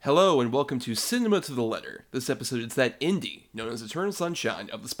Hello and welcome to Cinema to the Letter. This episode is that indie known as Eternal Sunshine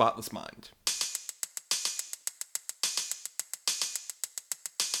of the Spotless Mind.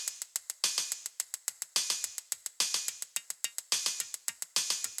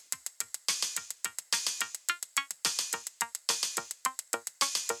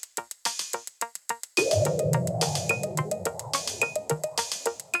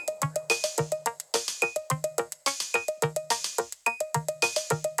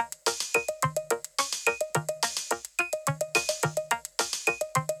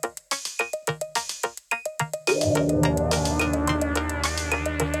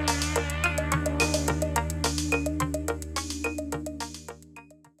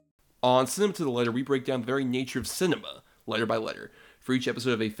 On Cinema to the Letter, we break down the very nature of cinema, letter by letter. For each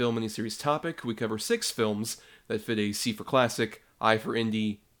episode of a film miniseries topic, we cover 6 films that fit a C for classic, I for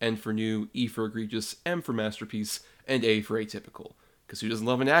indie, N for new, E for egregious, M for masterpiece, and A for atypical. Because who doesn't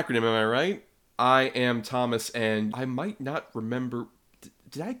love an acronym, am I right? I am Thomas, and I might not remember...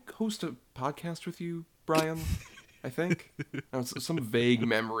 Did I host a podcast with you, Brian? I think? Some vague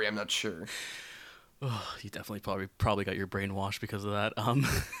memory, I'm not sure. Oh, you definitely probably got your brain washed because of that.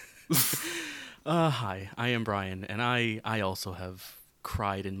 Hi, I am Brian, and I also have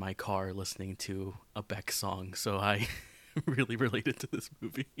cried in my car listening to a Beck song, so I really related to this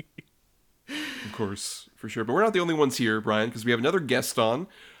movie. Of course, for sure. But we're not the only ones here, Brian, because we have another guest on.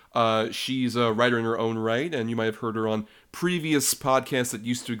 She's a writer in her own right, and you might have heard her on previous podcasts that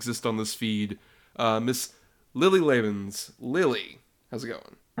used to exist on this feed. Miss Lily Lavens. Lily, how's it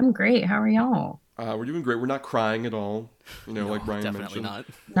going? I'm great. How are y'all? We're doing great. We're not crying at all. No, like Brian definitely mentioned.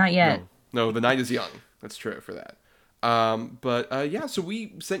 Not yet. No, the night is young. That's true for that. But so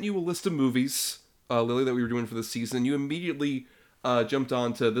we sent you a list of movies, Lily, that we were doing for this season. You immediately jumped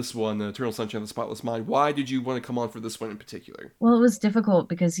on to this one, Eternal Sunshine of the Spotless Mind. Why did you want to come on for this one in particular? Well, it was difficult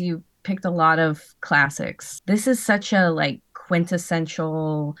because you picked a lot of classics. This is such a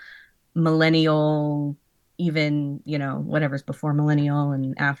quintessential millennial, even, whatever's before millennial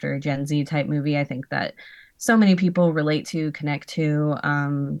and after Gen Z type movie. I think that so many people relate to, connect to.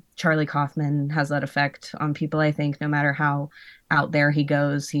 Charlie Kaufman has that effect on people, I think, no matter how out there he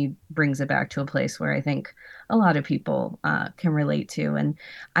goes, he brings it back to a place where I think a lot of people can relate to. And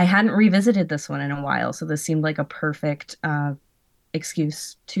I hadn't revisited this one in a while, so this seemed like a perfect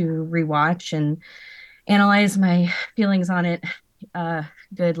excuse to rewatch and analyze my feelings on it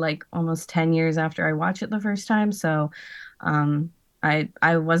good almost 10 years after I watched it the first time. So I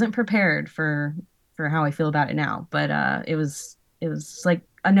wasn't prepared for how I feel about it now, but it was like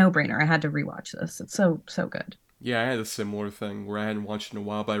a no-brainer. I had to rewatch this. It's so good. Yeah, I had a similar thing where I hadn't watched it in a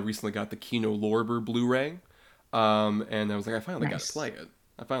while, but I recently got the Kino Lorber Blu-ray, and I was like, I finally got to play it.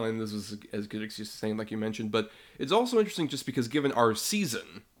 I finally, this was as good excuse to saying, like you mentioned, but it's also interesting just because given our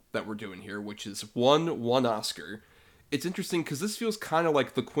season that we're doing here, which is one Oscar, it's interesting because this feels kind of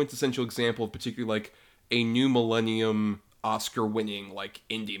like the quintessential example of particularly like a new millennium Oscar-winning like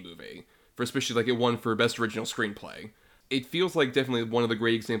indie movie, for especially like it won for Best Original Screenplay. It feels like definitely one of the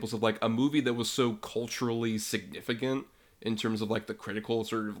great examples of like a movie that was so culturally significant in terms of like the critical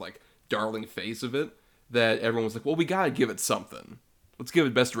sort of like darling face of it that everyone was like, well, we gotta give it something. Let's give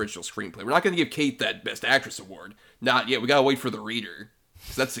it Best Original Screenplay. We're not gonna give Kate that Best Actress award. Not yet. We gotta wait for the reader.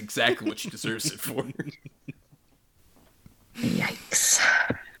 Because that's exactly what she deserves it for. Yikes.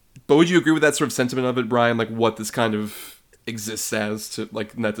 But would you agree with that sort of sentiment of it, Brian? Like what this kind of exists as to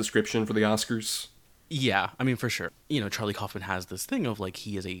like in that description for the Oscars? Yeah, I mean, for sure. Charlie Kaufman has this thing of like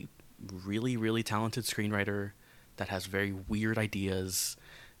he is a really, really talented screenwriter that has very weird ideas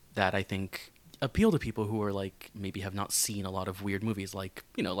that I think appeal to people who are like maybe have not seen a lot of weird movies, like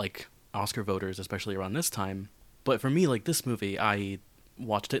like Oscar voters, especially around this time. But for me, like this movie, I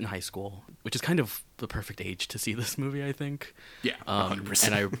watched it in high school, which is kind of the perfect age to see this movie, I think. Yeah, 100%.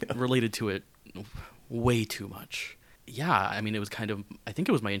 And I related to it way too much. Yeah, I mean, it was I think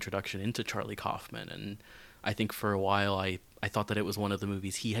it was my introduction into Charlie Kaufman, and I think for a while I thought that it was one of the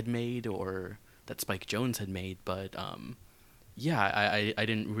movies he had made or that Spike Jonze had made, but yeah, I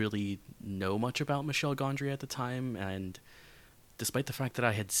didn't really know much about Michel Gondry at the time, and despite the fact that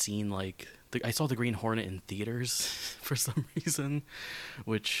I had seen I saw The Green Hornet in theaters for some reason,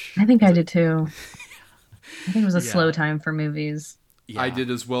 which I think I did too. I think it was a slow time for movies. Yeah. I did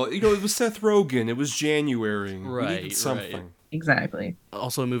as well. It was Seth Rogen. It was January. Right, we needed something. Right. Exactly.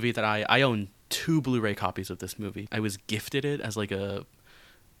 Also a movie that I own 2 Blu-ray copies of this movie. I was gifted it as like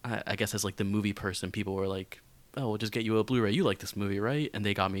I guess as like the movie person. People were like, oh, we'll just get you a Blu-ray. You like this movie, right? And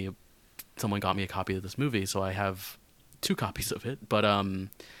someone got me a copy of this movie. So I have 2 copies of it. But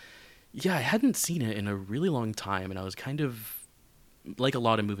yeah, I hadn't seen it in a really long time. And I was kind of like a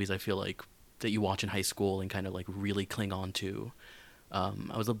lot of movies, I feel like that you watch in high school and kind of like really cling on to.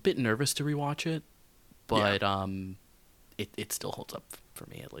 I was a bit nervous to rewatch it, Yeah. but it still holds up for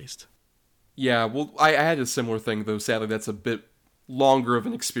me at least. Yeah, well, I had a similar thing, though sadly that's a bit longer of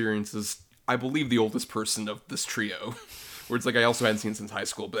an experience as, I believe, the oldest person of this trio. Where it's like I also hadn't seen it since high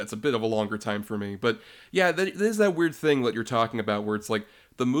school, but that's a bit of a longer time for me. But yeah, there's that weird thing that you're talking about where it's like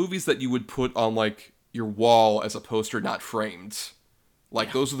the movies that you would put on like your wall as a poster not framed. Like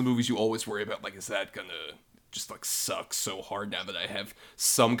Yeah. those are the movies you always worry about, like, is that gonna just like suck so hard now that I have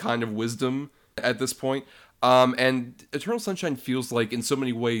some kind of wisdom at this point? And Eternal Sunshine feels like in so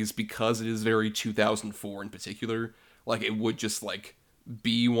many ways, because it is very 2004 in particular, like it would just like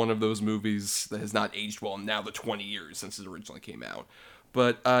be one of those movies that has not aged well in now the 20 years since it originally came out.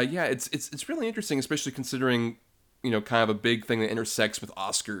 But yeah, it's really interesting, especially considering, kind of a big thing that intersects with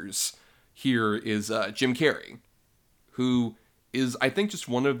Oscars here is Jim Carrey, who is, I think, just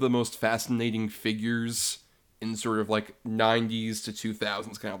one of the most fascinating figures in sort of like 90s to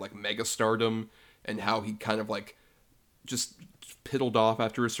 2000s kind of like mega stardom, and how he kind of like just piddled off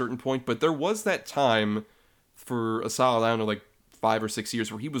after a certain point. But there was that time for a solid, I don't know, like 5 or 6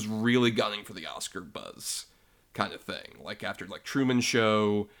 years where he was really gunning for the Oscar buzz kind of thing. Like after like Truman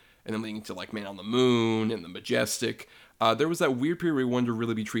Show, and then leading to like Man on the Moon and The Majestic. There was that weird period where he wanted to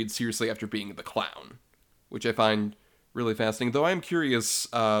really be treated seriously after being the clown, which I find really fascinating. Though I am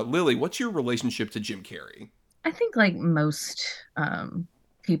curious, Lily, what's your relationship to Jim Carrey? I think like most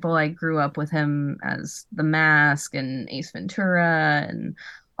people, I grew up with him as The Mask and Ace Ventura and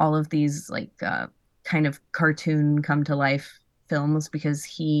all of these like kind of cartoon come to life films because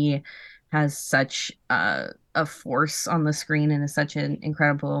he has such a force on the screen and is such an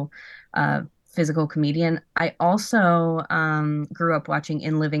incredible physical comedian. I also grew up watching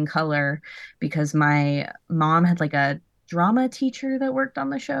In Living Color because my mom had like a drama teacher that worked on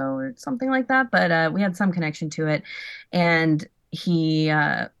the show or something like that, but we had some connection to it. And he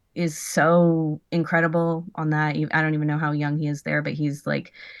is so incredible on that. I don't even know how young he is there, but he's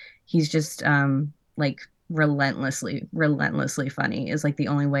just like relentlessly funny is like the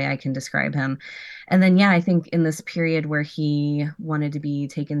only way I can describe him. And then yeah, I think in this period where he wanted to be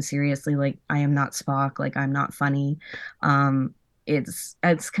taken seriously, like I am not Spock, like I'm not funny. Um,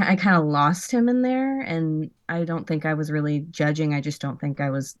 I kind of lost him in there, and I don't think I was really judging. I just don't think I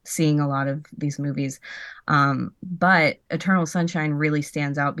was seeing a lot of these movies. But Eternal Sunshine really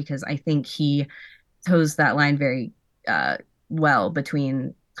stands out because I think he toes that line very uh, well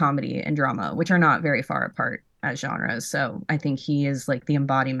between comedy and drama, which are not very far apart as genres. So I think he is like the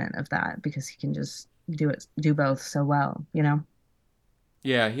embodiment of that because he can just do both so well, you know?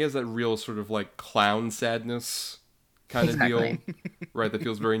 Yeah, he has that real sort of like clown sadness kind of deal, Exactly. right? That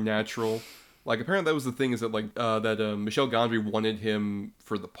feels very natural. Like apparently that was the thing, is that like that Michel Gondry wanted him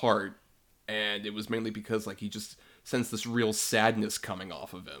for the part, and it was mainly because like he just sensed this real sadness coming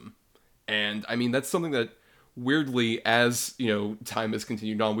off of him. And I mean that's something that weirdly, as time has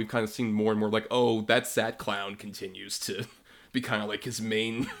continued on, we've kind of seen more and more like, oh, that sad clown continues to be kind of like his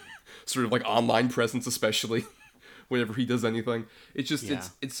main sort of like online presence, especially whenever he does anything. It's just Yeah.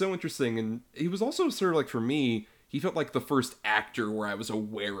 it's so interesting. And he was also sort of like, for me, he felt like the first actor where I was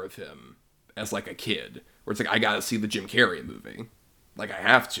aware of him as like a kid, where it's like I gotta see the Jim Carrey movie, like I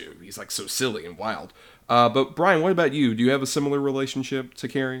have to. He's like so silly and wild. But Brian, what about you? Do you have a similar relationship to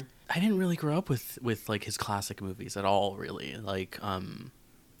Carrey? I didn't really grow up with like his classic movies at all, really. Like,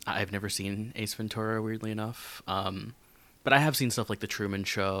 I've never seen Ace Ventura, weirdly enough. But I have seen stuff like The Truman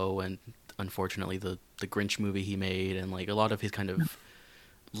Show and unfortunately the Grinch movie he made, and like a lot of his kind of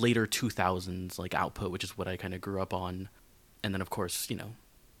later 2000s like output, which is what I kind of grew up on. And then of course,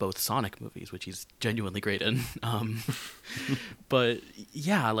 both Sonic movies, which he's genuinely great in. But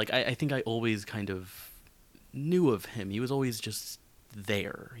yeah, like I think I always kind of knew of him. He was always just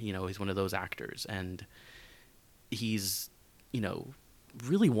there. He's one of those actors, and he's,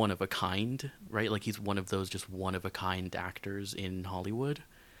 really one of a kind, right? Like he's one of those just one of a kind actors in Hollywood.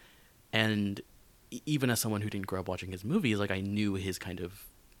 And even as someone who didn't grow up watching his movies, like I knew his kind of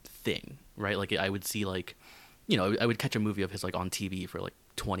thing, right? Like I would see like, I would catch a movie of his like on TV for like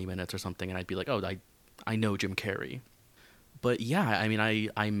 20 minutes or something, and I'd be like, oh, I know Jim Carrey. But yeah, I mean,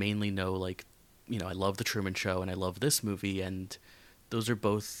 I mainly know like, I love The Truman Show and I love this movie, and those are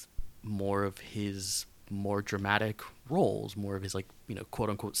both more of his more dramatic roles, more of his like, quote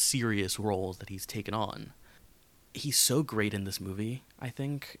unquote serious roles that he's taken on. He's so great in this movie, I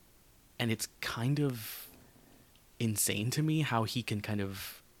think, and it's kind of insane to me how he can kind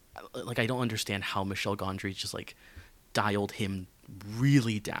of I don't understand how Michel Gondry just like dialed him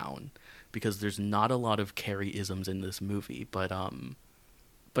really down because there's not a lot of Carrey-isms in this movie, but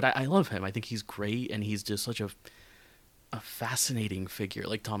I love him. I think he's great, and he's just such a fascinating figure.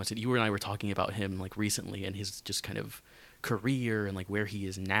 Like Thomas said, you and I were talking about him like recently, and his just kind of career and like where he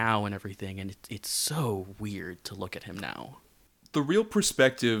is now and everything, and it's so weird to look at him now. The real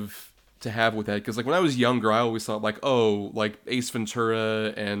perspective to have with that, because like when I was younger, I always thought like, oh, like Ace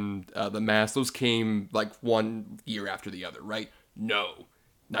Ventura and The Mask, those came like one year after the other, right? No.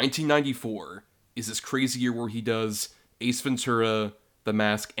 1994 is this crazy year where he does Ace Ventura, The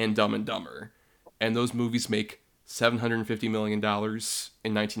Mask, and Dumb and Dumber. And those movies make $750 million in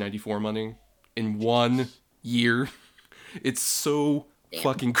 1994 money in 1 year. It's so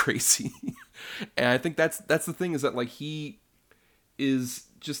fucking crazy. And I think that's the thing, is that like he is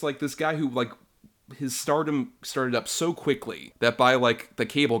just like this guy who like his stardom started up so quickly that by like The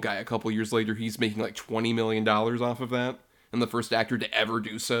Cable Guy a couple years later, he's making like $20 million off of that, and the first actor to ever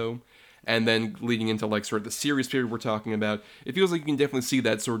do so. And then leading into like sort of the serious period we're talking about, it feels like you can definitely see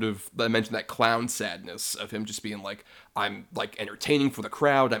that sort of, I mentioned that clown sadness of him just being like, I'm like entertaining for the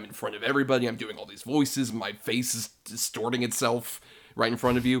crowd, I'm in front of everybody, I'm doing all these voices, my face is distorting itself right in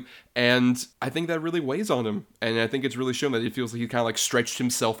front of you. And I think that really weighs on him. And I think it's really shown that it feels like he kind of like stretched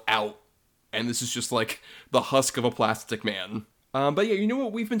himself out. And this is just like the husk of a plastic man. But yeah, you know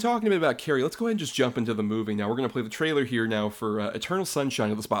what? We've been talking about Carrey. Let's go ahead and just jump into the movie now. We're going to play the trailer here now for Eternal Sunshine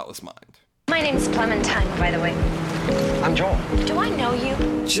of the Spotless Mind. My name's Clementine, by the way. I'm Joel. Do I know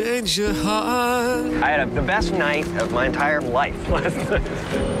you? Change your heart. I had the best night of my entire life.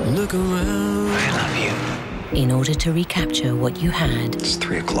 Look around. I love you. In order to recapture what you had, It's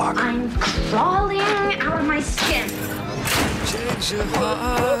 3 o'clock. I'm crawling out of my skin. Change your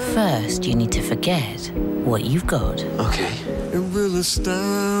heart. first you need to forget what you've got. Okay. It will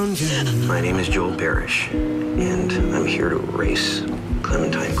astound you. My name is Joel Parrish, and I'm here to erase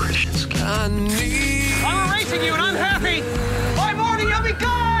Clementine Christianski. I need. I'm erasing you and I'm happy! By morning you'll be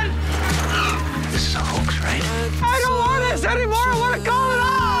gone! This is a hoax, right? I don't want this anymore! I want to call it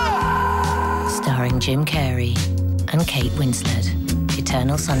off! Starring Jim Carrey and Kate Winslet.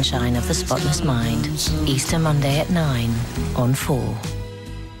 Eternal Sunshine of the Spotless Mind. Easter Monday at 9 on 4.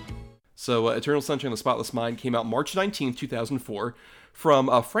 So, Eternal Sunshine of the Spotless Mind came out March 19th, 2004,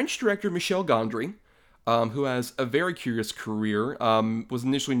 from French director Michel Gondry, who has a very curious career, was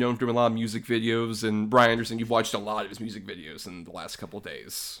initially known for doing a lot of music videos, and Brian Anderson, you've watched a lot of his music videos in the last couple of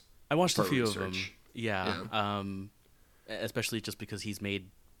days. I watched a few research. of them. Yeah. Especially just because he's made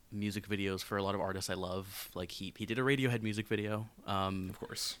music videos for a lot of artists I love. Like he did a Radiohead music video. Of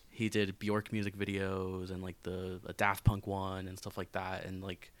course. He did Bjork music videos and like a Daft Punk one and stuff like that. And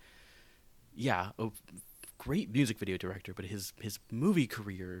like, yeah, a great music video director, but his movie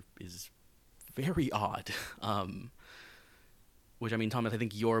career is very odd. Which, I mean, Thomas, I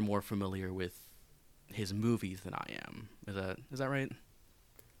think you're more familiar with his movies than I am. Is that right?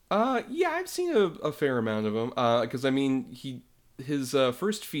 Yeah, I've seen a fair amount of them. Because, I mean, his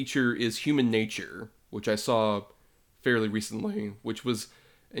first feature is Human Nature, which I saw fairly recently, which was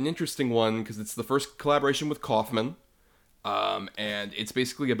an interesting one because it's the first collaboration with Kaufman. And it's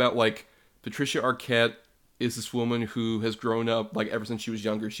basically about, like, Patricia Arquette is this woman who has grown up, like, ever since she was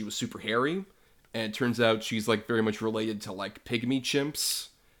younger, she was super hairy. And it turns out she's, like, very much related to, like, pygmy chimps.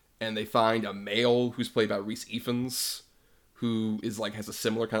 And they find a male who's played by Rhys Ifans, who is, like, has a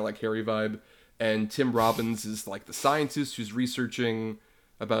similar kind of, like, hairy vibe. And Tim Robbins is, like, the scientist who's researching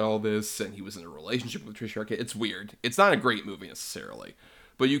about all this. And he was in a relationship with Patricia Arquette. It's weird. It's not a great movie, necessarily.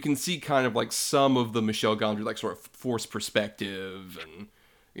 But you can see kind of, like, some of the Michel Gondry, like, sort of forced perspective and,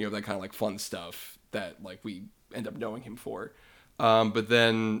 you know, that kind of, like, fun stuff that, like, we end up knowing him for. But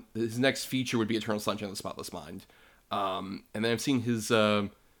then his next feature would be Eternal Sunshine of the Spotless Mind. And then I've seen his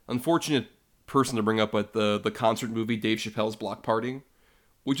unfortunate person to bring up at the concert movie, Dave Chappelle's Block Party,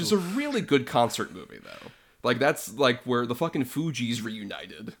 which is a really good concert movie, though. Like, that's, like, where the fucking Fugees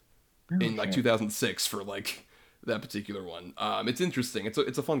reunited in, like, 2006 for, like, that particular one. It's interesting. It's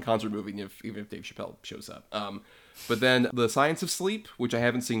a fun concert movie, even if Dave Chappelle shows up. But then The Science of Sleep, which I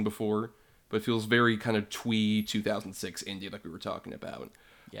haven't seen before, but feels very kind of twee 2006 indie like we were talking about.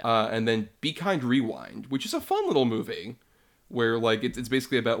 Yeah. And then Be Kind Rewind, which is a fun little movie where, like, it's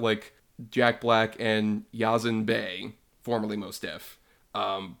basically about, like, Jack Black and Yazin Bey, formerly Mos Def,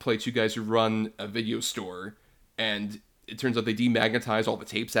 play two guys who run a video store, and it turns out they demagnetize all the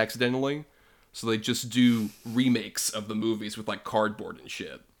tapes accidentally, so they just do remakes of the movies with, like, cardboard and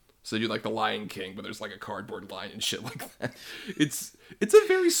shit. So they do, like, The Lion King, but there's, like, a cardboard line and shit like that. It's a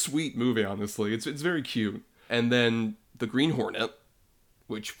very sweet movie, honestly. It's very cute. And then The Green Hornet,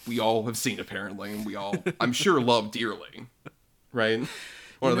 which we all have seen, apparently, and we all, I'm sure, love dearly. Right?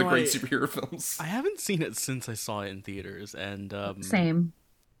 One of the great superhero films. I haven't seen it since I saw it in theaters, and Same.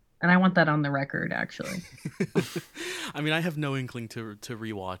 And I want that on the record, actually. I mean, I have no inkling to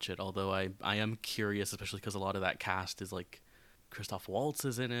rewatch it, although I am curious, especially because a lot of that cast is like Christoph Waltz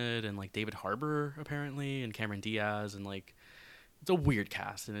is in it, and like David Harbour apparently, and Cameron Diaz, and like it's a weird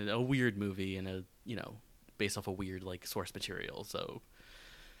cast and a weird movie, and a based off a weird like source material. So,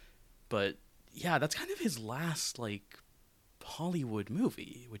 but yeah, that's kind of his last like Hollywood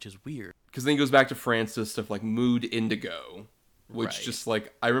movie, which is weird. Because then he goes back to France to stuff like Mood Indigo, which just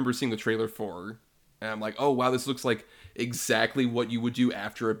like I remember seeing the trailer for, and I'm like, oh wow, this looks like exactly what you would do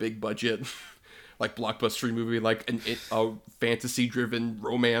after a big budget like blockbuster movie, like a fantasy driven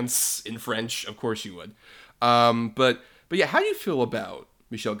romance in French. Of course you would. But yeah, how do you feel about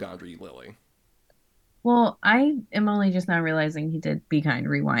Michel Gondry, Lily? Well, I am only just now realizing he did Be Kind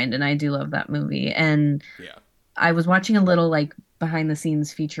Rewind, and I do love that movie. And Yeah. I was watching a little like behind the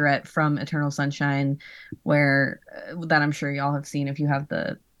scenes featurette from Eternal Sunshine, where that I'm sure y'all have seen if you have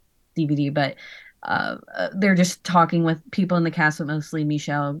the DVD, but they're just talking with people in the cast, but mostly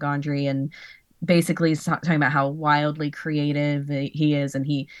Michel Gondry, and basically he's talking about how wildly creative he is, and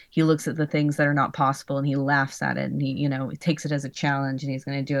he looks at the things that are not possible and he laughs at it, and he takes it as a challenge and he's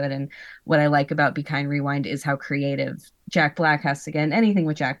going to do it. And what I like about Be Kind Rewind is how creative Jack Black has to get. And anything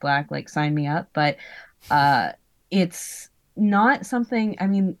with Jack Black, like sign me up. But it's not something, I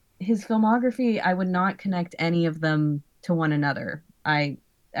mean, his filmography, I would not connect any of them to one another. I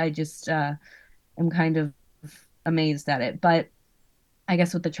just am kind of amazed at it. But I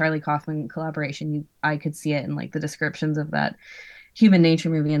guess with the Charlie Kaufman collaboration, I could see it in like the descriptions of that Human Nature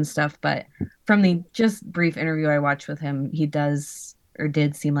movie and stuff. But from the just brief interview I watched with him, he does or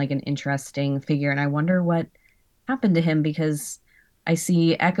did seem like an interesting figure. And I wonder what happened to him, because I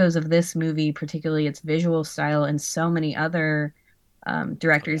see echoes of this movie, particularly its visual style, and so many other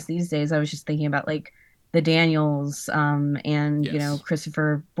directors these days. I was just thinking about like the Daniels, and Yes.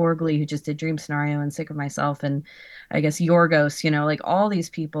 Christopher Borgley, who just did Dream Scenario and Sick of Myself, and I guess Yorgos, like all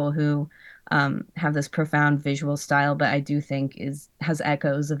these people who have this profound visual style, but I do think has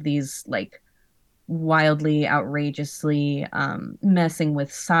echoes of these like wildly, outrageously messing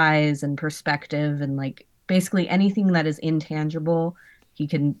with size and perspective, and like basically anything that is intangible he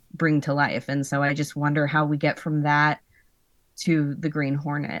can bring to life. And so I just wonder how we get from that to the Green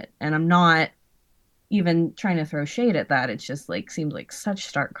Hornet. And I'm not even trying to throw shade at that. It's just like seems like such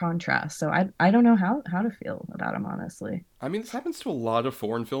stark contrast. So I don't know how to feel about him, honestly. I mean, this happens to a lot of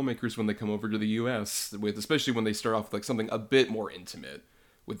foreign filmmakers when they come over to the U.S. especially when they start off with like something a bit more intimate,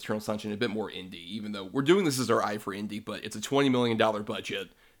 with Eternal Sunshine, a bit more indie. Even though we're doing this as our eye for indie, but it's a $20 million budget,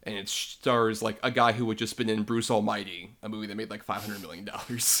 and it stars like a guy who had just been in Bruce Almighty, a movie that made like $500 million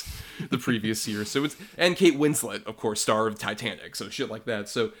the previous year. So and Kate Winslet, of course, star of Titanic, so shit like that.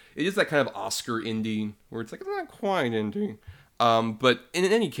 So it is that kind of Oscar indie where it's like, it's not quite indie. But in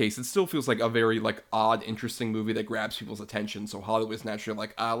any case, it still feels like a very like odd, interesting movie that grabs people's attention. So Hollywood's naturally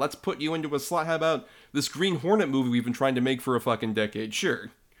like, let's put you into a slot. How about this Green Hornet movie we've been trying to make for a fucking decade?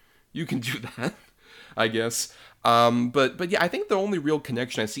 Sure, you can do that, I guess. But yeah, I think the only real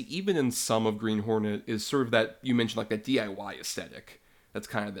connection I see, even in some of Green Hornet, is sort of that you mentioned, like that DIY aesthetic that's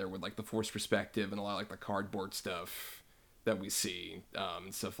kind of there with like the forced perspective and a lot of like the cardboard stuff that we see,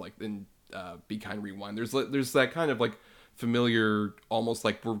 and stuff like in Be Kind Rewind. There's that kind of like familiar, almost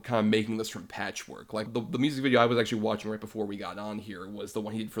like we're kind of making this from patchwork. Like the music video I was actually watching right before we got on here was the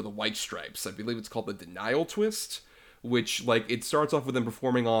one he did for the White Stripes. I believe it's called The Denial Twist, which like it starts off with them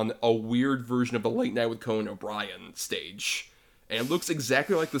performing on a weird version of the Late Night with Conan O'Brien stage, and it looks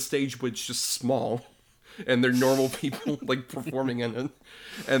exactly like the stage, but it's just small, and they're normal people like performing in it,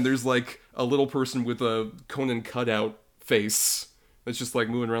 and there's like a little person with a Conan cutout face that's just like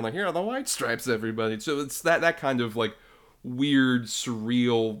moving around like, here are the White Stripes, everybody. So it's that kind of like weird,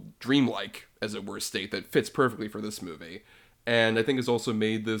 surreal, dreamlike, as it were, state that fits perfectly for this movie. And I think it's also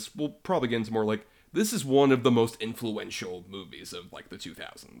made this, we'll probably get into more, like, this is one of the most influential movies of, like, the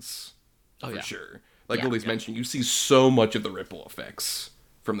 2000s. For sure. Like Lily's mentioned, you see so much of the ripple effects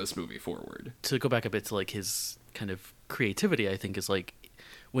from this movie forward. To go back a bit to, like, his kind of creativity, I think, is, like,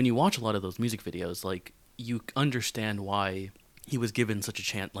 when you watch a lot of those music videos, like, you understand why he was given such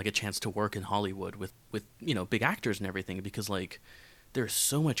a chance to work in Hollywood with big actors and everything, because like there's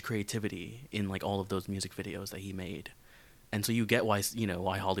so much creativity in like all of those music videos that he made, and so you get why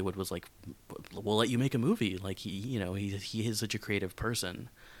Hollywood was like, we'll let you make a movie. Like he is such a creative person.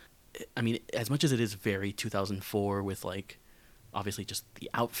 I mean, as much as it is very 2004 with like obviously just the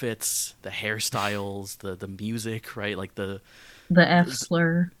outfits, the hairstyles, the music, right? Like the F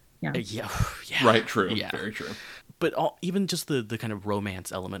slur. Yeah. Right, true. Yeah. Very true. but even just the kind of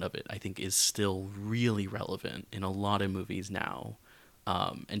romance element of it, I think, is still really relevant in a lot of movies now,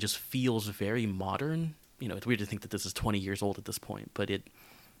 and just feels very modern. It's weird to think that this is 20 years old at this point, but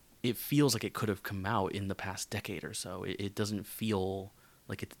it feels like it could have come out in the past decade or so. It doesn't feel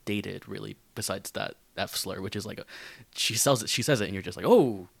like it's dated, really, besides that F slur, which is like she says it, and you're just like,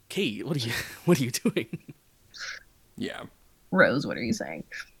 oh, Kate, what are you doing? Yeah. Rose, what are you saying?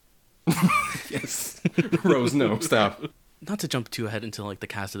 Yes. Rose, no, stop. Not to jump too ahead into like the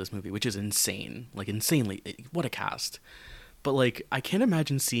cast of this movie, which is insane, like insanely, what a cast. But like, I can't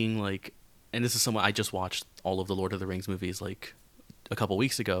imagine seeing like, and this is someone I just watched all of the Lord of the Rings movies like a couple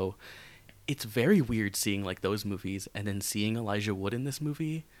weeks ago. It's very weird seeing like those movies and then seeing Elijah Wood in this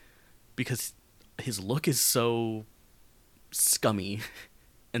movie, because his look is so scummy,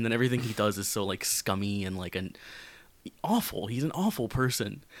 and then everything he does is so like scummy and like awful. He's an awful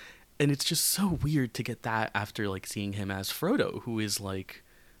person. And it's just so weird to get that after like seeing him as Frodo, who is like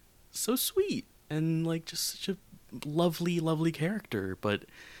so sweet and like just such a lovely, lovely character. But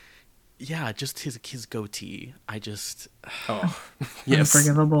yeah, just his goatee. Oh, yes.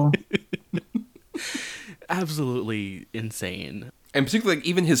 Unforgivable. Absolutely insane. And particularly, like,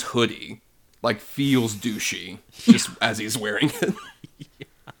 even his hoodie, like, feels douchey just as he's wearing it.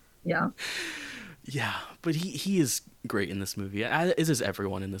 Yeah. Yeah, but he is great in this movie, as is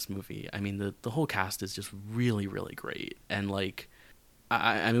everyone in this movie. I mean, the whole cast is just really, really great. And, like,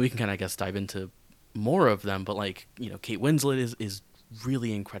 I mean, we can kind of, I guess, dive into more of them, but, like, Kate Winslet is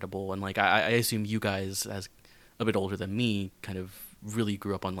really incredible. And, like, I assume you guys, as a bit older than me, kind of really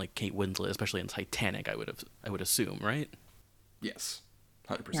grew up on, like, Kate Winslet, especially in Titanic, I would assume, right? Yes,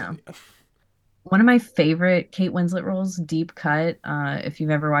 100%. Yeah. One of my favorite Kate Winslet roles, Deep Cut, if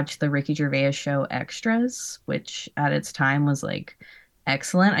you've ever watched the Ricky Gervais show Extras, which at its time was like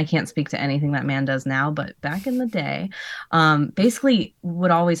excellent. I can't speak to anything that man does now, but back in the day, basically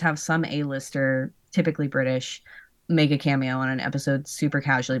would always have some A-lister, typically British, make a cameo on an episode super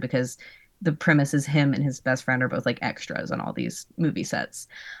casually, because the premise is him and his best friend are both like extras on all these movie sets.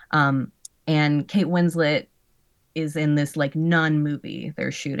 And Kate Winslet is in this like nun movie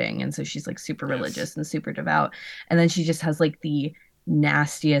they're shooting, and so she's like super religious and super devout, and then she just has like the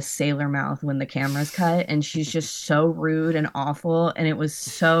nastiest sailor mouth when the camera's cut, and she's just so rude and awful. And there's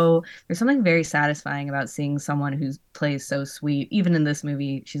something very satisfying about seeing someone who plays so sweet. Even in this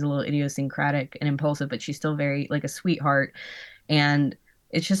movie, she's a little idiosyncratic and impulsive, but she's still very like a sweetheart, and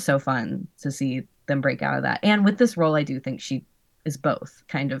it's just so fun to see them break out of that. And with this role, I do think she is both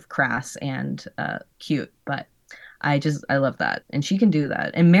kind of crass and cute, but I love that. And she can do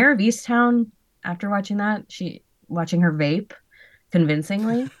that. And Mare of Easttown, after watching that, watching her vape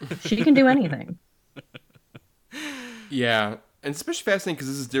convincingly, she can do anything. Yeah. And it's especially fascinating because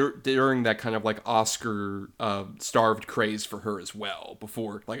this is during that kind of like Oscar starved craze for her as well.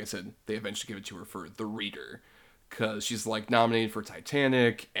 Before, like I said, they eventually give it to her for The Reader. Because she's like nominated for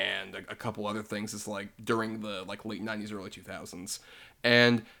Titanic and a couple other things. It's like during the like late 90s, early 2000s.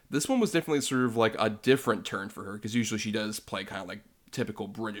 And this one was definitely sort of like a different turn for her, because usually she does play kind of like typical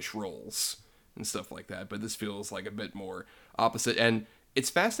British roles and stuff like that. But this feels like a bit more opposite. And it's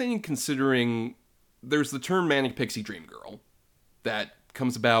fascinating considering there's the term Manic Pixie Dream Girl that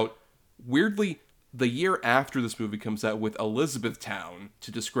comes about weirdly the year after this movie comes out with Elizabethtown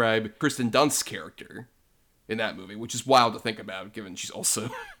to describe Kristen Dunst's character in that movie, which is wild to think about given she's also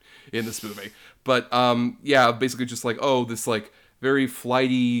in this movie. But yeah, basically just like, oh, this like very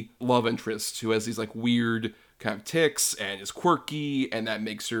flighty love interest who has these like weird kind of tics and is quirky, and that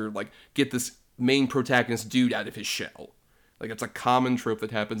makes her like get this main protagonist dude out of his shell. Like, it's a common trope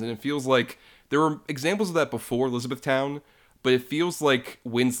that happens, and it feels like there were examples of that before Elizabethtown, but it feels like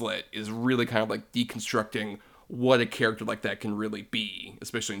Winslet is really kind of like deconstructing what a character like that can really be,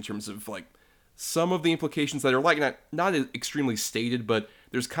 especially in terms of like some of the implications that are like not extremely stated, but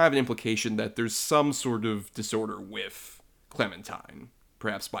there's kind of an implication that there's some sort of disorder with Clementine,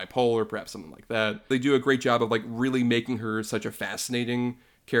 perhaps bipolar, perhaps something like that. They do a great job of like really making her such a fascinating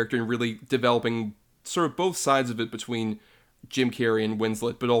character and really developing sort of both sides of it between Jim Carrey and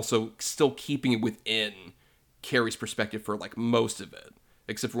Winslet, but also still keeping it within Carrey's perspective for like most of it,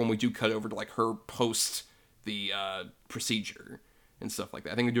 except for when we do cut over to like her post the procedure and stuff like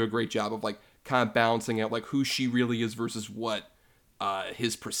that. I think they do a great job of like kind of balancing out like who she really is versus what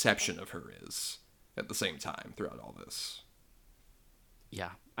his perception of her is at the same time throughout all this.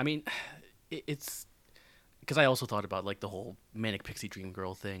 Yeah, I mean, it's because I also thought about like the whole Manic Pixie Dream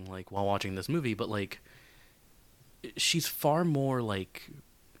Girl thing like while watching this movie, but like she's far more like,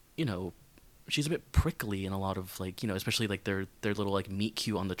 she's a bit prickly in a lot of like, especially like their little like meet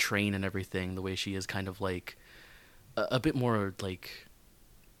cute on the train and everything, the way she is kind of like a bit more like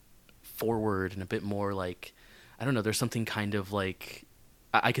forward and a bit more like, I don't know. There's something kind of like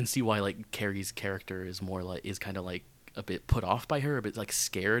I can see why like Carrie's character is more like is kind of like a bit put off by her, a bit like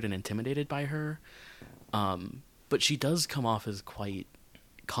scared and intimidated by her. But she does come off as quite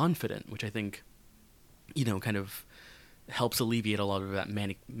confident, which I think, kind of helps alleviate a lot of that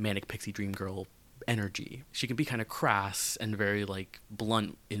manic pixie dream girl energy. She can be kind of crass and very like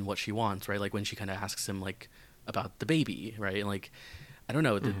blunt in what she wants, right? Like when she kind of asks him like about the baby, right? And like, I don't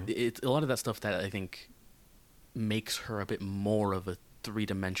know, it's a lot of that stuff that I think makes her a bit more of a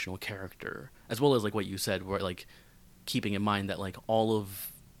three-dimensional character, as well as like what you said, where like keeping in mind that like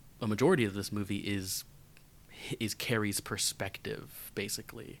a majority of this movie is Carrie's perspective,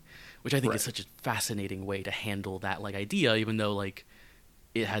 basically, which I think is such a fascinating way to handle that like idea, even though like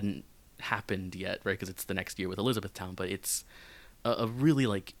it hadn't happened yet, right? Because it's the next year with Elizabethtown, but it's a really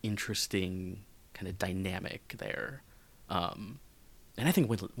like interesting kind of dynamic there. And I think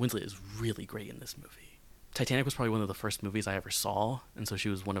Winslet is really great in this movie. Titanic was probably one of the first movies I ever saw, and so she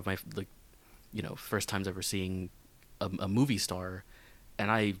was one of my like, first times ever seeing a movie star,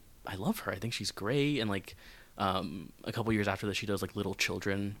 and I love her. I think she's great, and like a couple years after that, she does like Little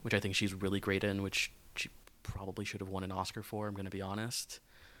Children, which I think she's really great in, which she probably should have won an Oscar for. I'm gonna be honest.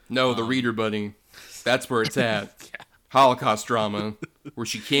 No, The Reader, buddy. That's where it's at. Yeah. Holocaust drama where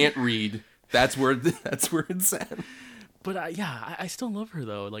she can't read. That's where it's at. But I still love her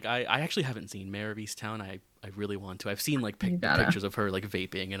though. Like I actually haven't seen Mayor of Easttown. I really want to. I've seen like pictures of her like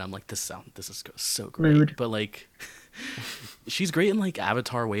vaping, and I'm like, this is so great. Mood. But like, she's great in like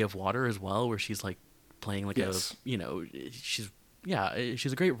Avatar: Way of Water as well, where she's like playing like she's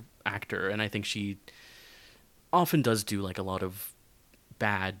a great actor, and I think she often does do like a lot of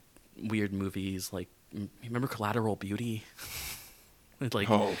bad, weird movies. Like, remember Collateral Beauty? Like,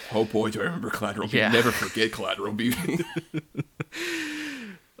 oh boy, do I remember Collateral Beauty. Never forget Collateral Beauty.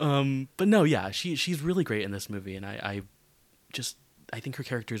 But no, yeah, she's really great in this movie, and I think her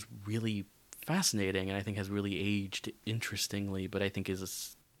character is really fascinating, and I think has really aged interestingly, but I think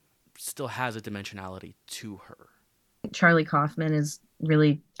still has a dimensionality to her. Charlie Kaufman is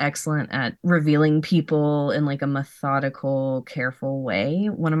really excellent at revealing people in like a methodical, careful way.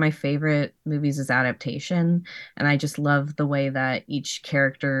 One of my favorite movies is Adaptation, and I just love the way that each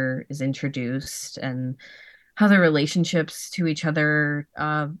character is introduced and how their relationships to each other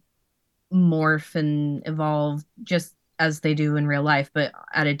morph and evolve just as they do in real life, but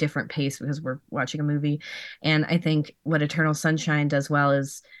at a different pace because we're watching a movie. And I think what Eternal Sunshine does well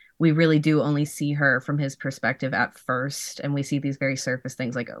is we really do only see her from his perspective at first. And we see these very surface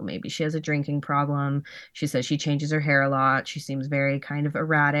things like, oh, maybe she has a drinking problem. She says she changes her hair a lot. She seems very kind of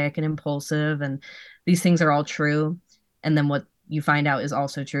erratic and impulsive. And these things are all true. And then what you find out is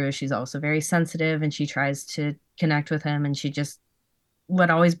also true is she's also very sensitive, and she tries to connect with him. And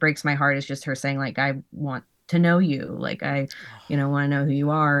what always breaks my heart is just her saying like, I want to know you. Like I want to know who you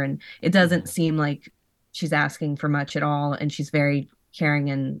are. And it doesn't seem like she's asking for much at all. And she's very caring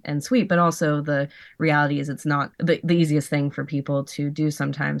and sweet, but also the reality is it's not the easiest thing for people to do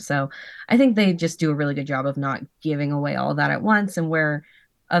sometimes. So I think they just do a really good job of not giving away all that at once. And where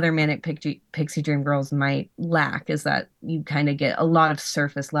other manic pixie dream girls might lack is that you kind of get a lot of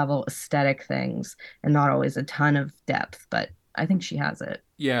surface level aesthetic things and not always a ton of depth, but I think she has it.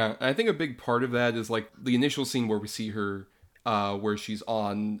 Yeah, I think a big part of that is like the initial scene where we see her where she's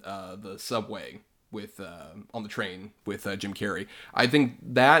on the subway with on the train with Jim Carrey. I think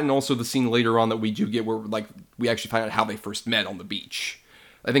that, and also the scene later on that we do get where like we actually find out how they first met on the beach.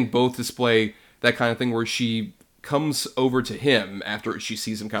 I think both display that kind of thing where she comes over to him after she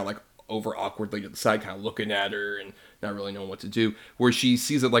sees him kind of like over awkwardly to the side, kind of looking at her and not really knowing what to do, where she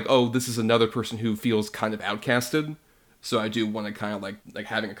sees it like, oh, this is another person who feels kind of outcasted. So I do want to kind of like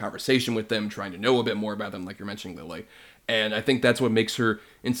having a conversation with them, trying to know a bit more about them, like you're mentioning, Lily. And I think that's what makes her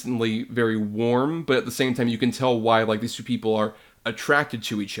instantly very warm, but at the same time, you can tell why like these two people are attracted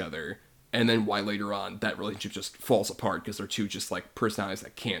to each other, and then why later on that relationship just falls apart because they're two just like personalities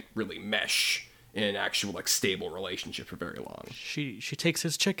that can't really mesh in an actual like stable relationship for very long. She takes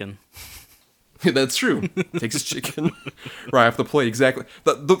his chicken. That's true. Takes his chicken right off the plate. Exactly.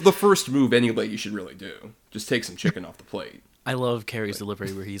 The first move any lady should really do. Just take some chicken off the plate. I love Carrie's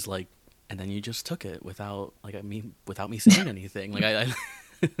delivery where he's like, and then you just took it without me saying anything. Like I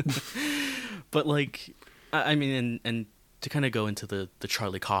but like I mean, and to kind of go into the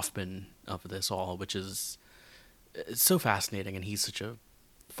Charlie Kaufman of this all, which is it's so fascinating, and he's such a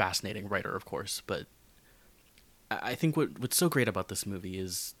fascinating writer, of course. But I think what's so great about this movie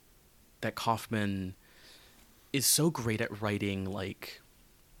is that Kaufman is so great at writing like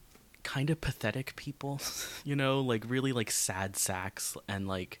kind of pathetic people, you know, like really like sad sacks. And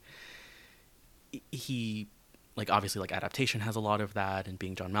like he, like obviously like Adaptation has a lot of that, and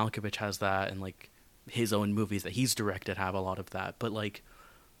Being John Malkovich has that, and like his own movies that he's directed have a lot of that. But like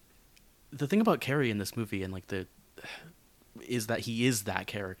the thing about Carrie in this movie, and like is that he is that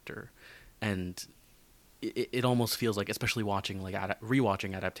character. And it almost feels like, especially watching like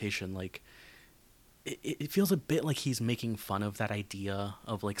rewatching Adaptation, like it feels a bit like he's making fun of that idea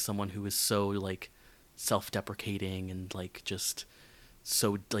of like someone who is so like self-deprecating and like just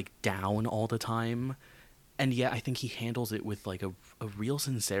so like down all the time. And yet I think he handles it with like a real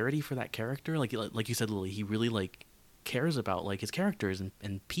sincerity for that character. Like you said, Lily, he really like cares about like his characters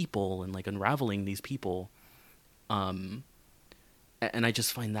and people, and like unraveling these people. And I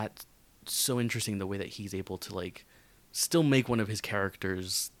just find that so interesting, the way that he's able to like still make one of his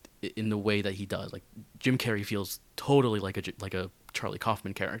characters in the way that he does. Like Jim Carrey feels totally like a Charlie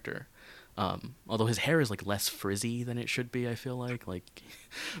Kaufman character. Although his hair is like less frizzy than it should be, I feel like,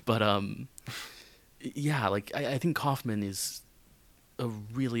 but yeah, like I think Kaufman is a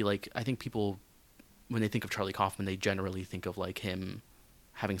really like, I think people, when they think of Charlie Kaufman, they generally think of like him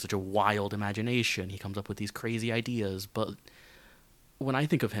having such a wild imagination. He comes up with these crazy ideas, but when I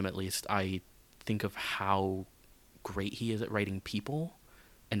think of him, at least, I think of how great he is at writing people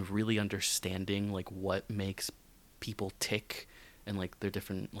and really understanding like what makes people tick, and like their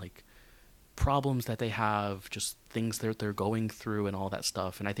different like problems that they have, just things that they're going through and all that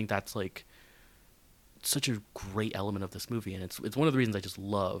stuff. And I think that's like such a great element of this movie, and it's one of the reasons I just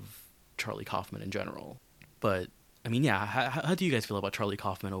love Charlie Kaufman in general. But I mean, yeah, how do you guys feel about Charlie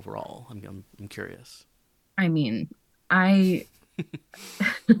Kaufman overall? I'm curious. I mean, I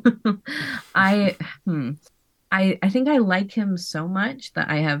I I think I like him so much that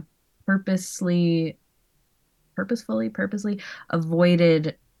I have purposefully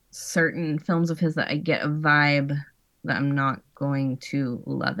avoided certain films of his that I get a vibe that I'm not going to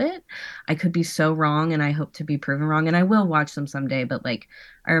love it. I could be so wrong, and I hope to be proven wrong, and I will watch them someday. But like,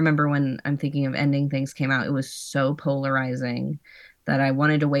 I remember when I'm thinking of Ending Things came out, it was so polarizing that I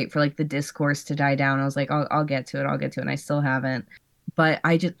wanted to wait for like the discourse to die down. I was like, I'll get to it. I'll get to it. And I still haven't. But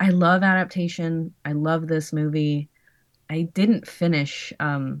I love Adaptation. I love this movie. I didn't finish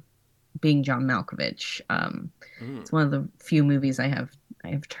Being John Malkovich. It's one of the few movies I have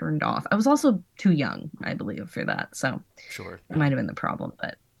turned off. I was also too young, I believe, for that. So Sure. it might have been the problem,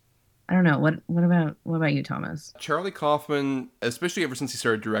 but I don't know. What about you, Thomas? Charlie Kaufman, especially ever since he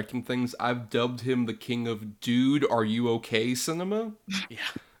started directing things, I've dubbed him the king of dude, are you okay cinema? Yeah.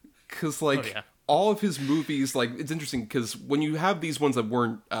 Because like all of his movies, like it's interesting because when you have these ones that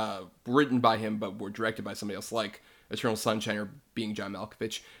weren't written by him but were directed by somebody else, like Eternal Sunshine or Being John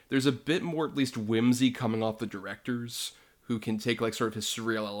Malkovich, there's a bit more, at least, whimsy coming off the directors, who can take like sort of his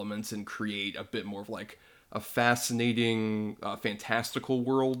surreal elements and create a bit more of like a fascinating, fantastical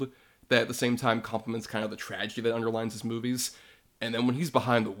world that at the same time complements kind of the tragedy that underlines his movies. And then when he's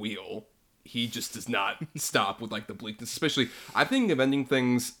behind the wheel, he just does not stop with like the bleakness. Especially, I think of Ending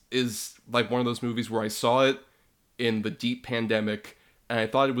Things is like one of those movies where I saw it in the deep pandemic and I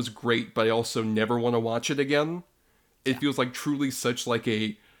thought it was great, but I also never want to watch it again. It feels like truly such like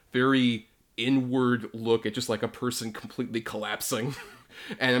a very inward look at just like a person completely collapsing.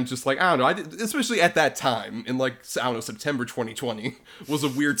 And I'm just like, I don't know, especially at that time in like, I don't know, September 2020 was a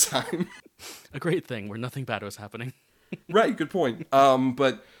weird time. A great thing where nothing bad was happening. Right, good point.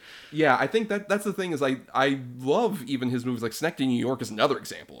 But yeah, I think that's the thing is I love even his movies, like Synecdoche, New York is another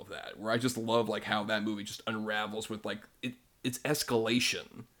example of that, where I just love like how that movie just unravels with like its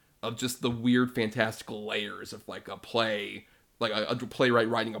escalation of just the weird fantastical layers of like a play, like a playwright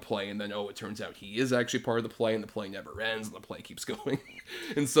writing a play, and then it turns out he is actually part of the play, and the play never ends, and the play keeps going,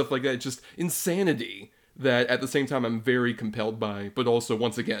 and stuff like that. Just insanity that at the same time I'm very compelled by, but also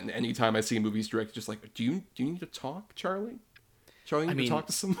once again, anytime I see movies directed, just like, do you need to talk, Charlie? Charlie, you need to talk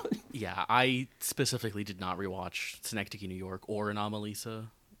to somebody? Yeah, I specifically did not rewatch Synecdoche, New York, or Anomalisa,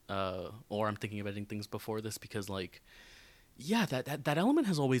 or I'm thinking of Ending Things before this, because like, yeah, that element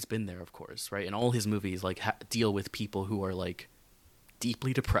has always been there, of course, right? And all his movies like deal with people who are like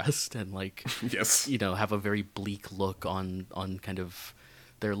deeply depressed and like, yes, you know, have a very bleak look on kind of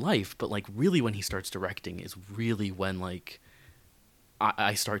their life. But like, really, when he starts directing is really when like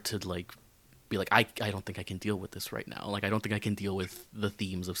I start to like be like, I don't think I can deal with this right now. Like, I don't think I can deal with the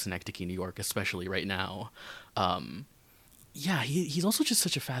themes of Synecdoche, New York, especially right now. Yeah, he's also just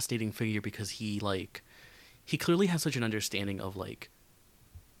such a fascinating figure because he clearly has such an understanding of like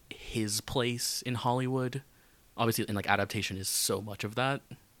his place in Hollywood. Obviously, and like Adaptation is so much of that.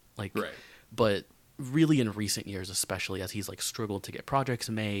 Like, right. But really in recent years, especially as he's like struggled to get projects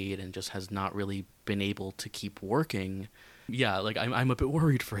made and just has not really been able to keep working. Yeah, like I'm a bit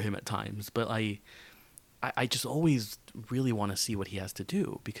worried for him at times, but I just always really want to see what he has to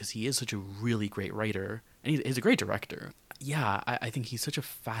do because he is such a really great writer and he's a great director. Yeah, I think he's such a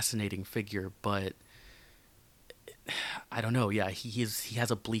fascinating figure, but I don't know. Yeah, he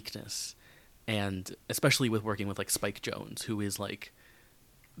has a bleakness, and especially with working with like Spike Jonze, who is like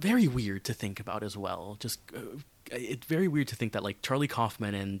very weird to think about as well. Just it's very weird to think that like Charlie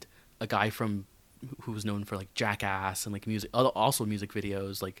Kaufman and a guy from who was known for like Jackass and like music, also music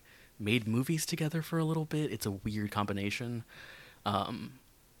videos, like made movies together for a little bit. It's a weird combination,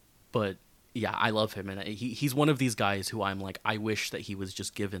 but yeah, I love him, and he's one of these guys who I'm like, I wish that he was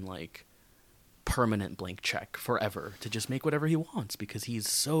just given like permanent blank check forever to just make whatever he wants because he's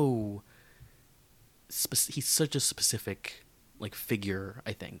so he's such a specific like figure,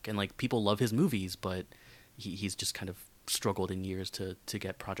 I think, and like people love his movies, but he's just kind of struggled in years to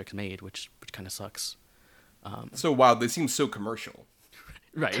get projects made, which kind of sucks. So wild, they seem so commercial.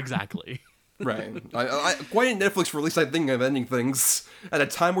 Right, exactly. Right. Why didn't Netflix release that thing of ending things at a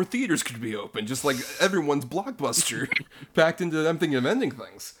time where theaters could be open? Just like everyone's blockbuster packed into them thinking of ending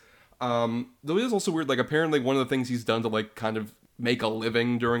things. Though it is also weird, like apparently one of the things he's done to like kind of make a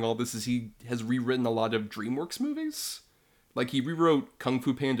living during all this is he has rewritten a lot of DreamWorks movies. Like he rewrote Kung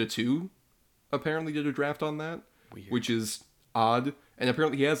Fu Panda 2, apparently did a draft on that, weird. Which is odd. And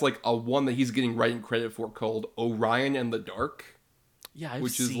apparently he has like a one that he's getting writing credit for called Orion and the Dark. Yeah, I've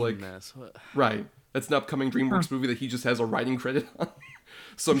which seen is like, this. Right. That's an upcoming DreamWorks movie that he just has a writing credit on.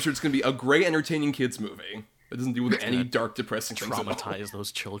 So I'm sure it's going to be a great, entertaining kids movie. It doesn't deal with any dark, depressing things at all. Traumatize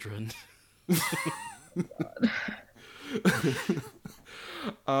those children.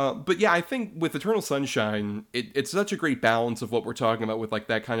 But yeah, I think with Eternal Sunshine, it's such a great balance of what we're talking about with like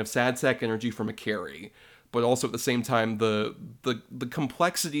that kind of sad sack energy from a Carrie, but also at the same time the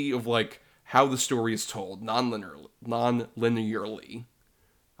complexity of like how the story is told non-linearly.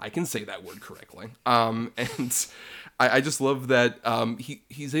 I can say that word correctly. And I just love that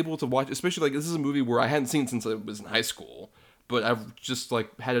he's able to watch, especially like this is a movie where I hadn't seen since I was in high school, but I've just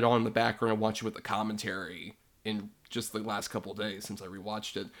like had it on in the background and watching with the commentary in just the last couple of days since I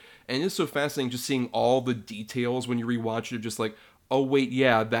rewatched it. And it's so fascinating just seeing all the details when you rewatch it, just like, oh wait,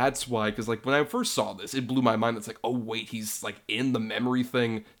 yeah, that's why. Because like when I first saw this, it blew my mind. It's like, oh wait, he's like in the memory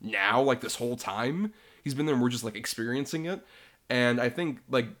thing now, like this whole time. He's been there and we're just like experiencing it. And I think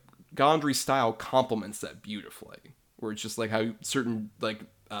like Gondry's style complements that beautifully. Where it's just like how certain like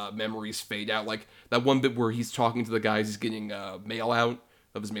memories fade out. Like that one bit where he's talking to the guys, he's getting mail out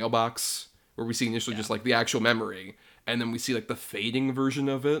of his mailbox. Where we see initially just like the actual memory. And then we see like the fading version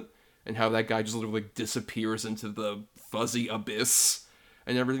of it. And how that guy just literally disappears into the fuzzy abyss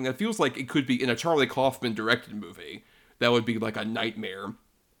and everything. That feels like it could be in a Charlie Kaufman directed movie. That would be like a nightmare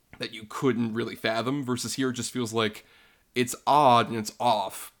that you couldn't really fathom. Versus here it just feels like it's odd and it's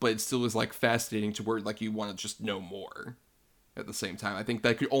off, but it still is like fascinating to where like you want to just know more at the same time. I think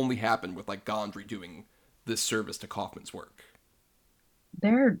that could only happen with like Gondry doing this service to Kaufman's work.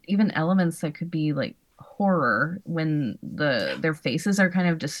 There are even elements that could be like horror when their faces are kind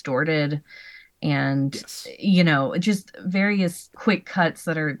of distorted and yes. You know, just various quick cuts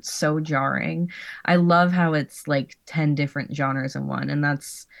that are so jarring. I love how it's like 10 different genres in one, and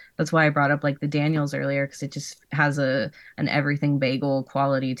that's why I brought up like the Daniels earlier, because it just has an everything bagel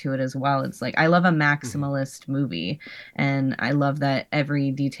quality to it as well. It's like I love a maximalist movie, and I love that every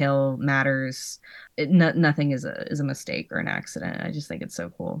detail matters. Nothing is a mistake or an accident. I just think it's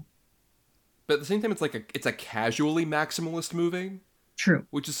so cool. But at the same time, it's a casually maximalist movie. True.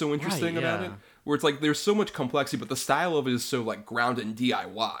 Which is so interesting right, about yeah. it. Where it's like there's so much complexity, but the style of it is so like grounded in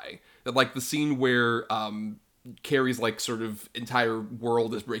DIY. That like the scene where Carrie's like sort of entire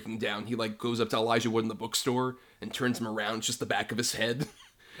world is breaking down. He like goes up to Elijah Wood in the bookstore and turns him around just the back of his head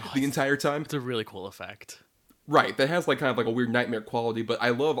the entire time. It's a really cool effect. Right. That has like kind of like a weird nightmare quality, but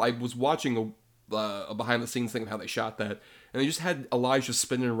I was watching a behind the scenes thing of how they shot that, and they just had Elijah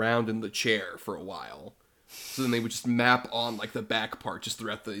spinning around in the chair for a while. So then they would just map on like the back part just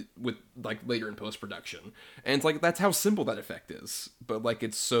throughout with like later in post production, and it's like that's how simple that effect is, but like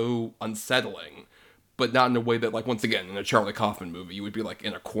it's so unsettling, but not in a way that like once again in a Charlie Kaufman movie you would be like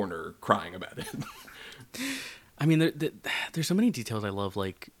in a corner crying about it. I mean, there's so many details I love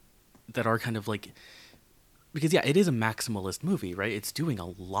like that are kind of like, because yeah, it is a maximalist movie, right? It's doing a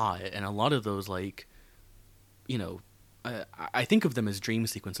lot, and a lot of those like, you know, I think of them as dream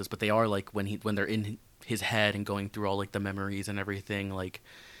sequences, but they are like when they're in his head and going through all like the memories and everything, like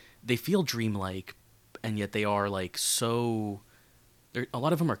they feel dreamlike, and yet they are like so a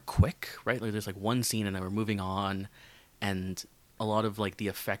lot of them are quick, right? Like there's like one scene and then we're moving on, and a lot of like the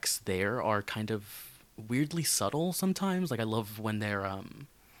effects there are kind of weirdly subtle sometimes. Like I love when they're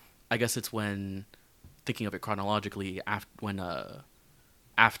I guess it's when, thinking of it chronologically,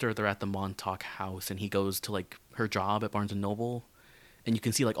 after they're at the Montauk house and he goes to like her job at Barnes and Noble, and you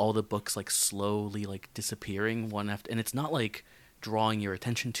can see like all the books like slowly like disappearing one after, and it's not like drawing your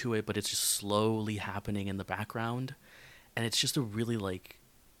attention to it, but it's just slowly happening in the background, and it's just a really like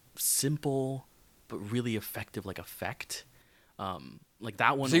simple but really effective like effect. Like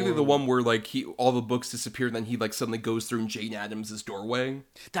that one, particularly the one where like all the books disappear and then he like suddenly goes through Jane Addams' doorway.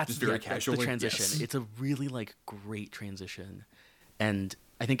 That's just very that's casually. the transition. Yes. It's a really like great transition, and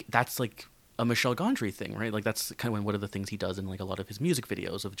I think that's like a Michel Gondry thing, right? Like that's kind of one of the things he does in like a lot of his music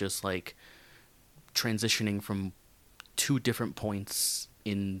videos, of just like transitioning from two different points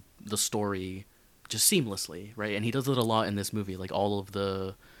in the story just seamlessly, right? And he does it a lot in this movie, like all of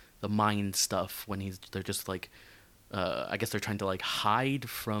the mind stuff when they're just like I guess they're trying to like hide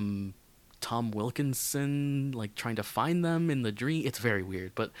from Tom Wilkinson, like trying to find them in the dream. It's very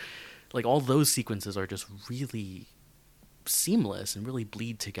weird, but like all those sequences are just really seamless and really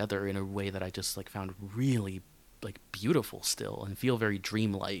bleed together in a way that I just like found really like beautiful still and feel very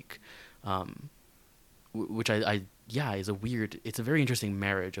dreamlike, which I is a weird, it's a very interesting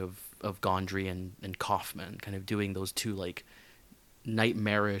marriage of Gondry and Kaufman, kind of doing those two like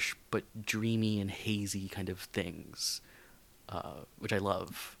nightmarish but dreamy and hazy kind of things, which I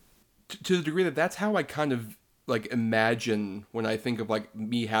love. To the degree that that's how I kind of like imagine when I think of like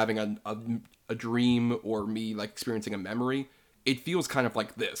me having a dream or me like experiencing a memory. It feels kind of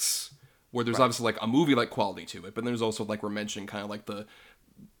like this, where there's obviously like a movie like quality to it, but there's also, like we're mentioning, kind of like the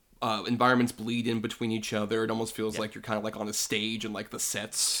environments bleed in between each other. It almost feels like you're kind of like on a stage and like the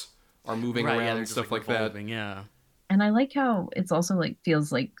sets are moving around and stuff like that. Yeah. And I like how it's also like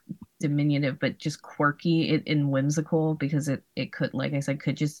feels like diminutive, but just quirky and whimsical, because it could, like I said,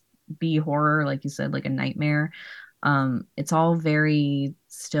 could just be horror, like you said, like a nightmare. It's all very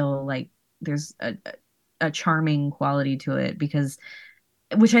still like there's a charming quality to it, because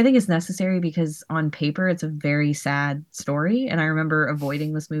which I think is necessary, because on paper it's a very sad story. And I remember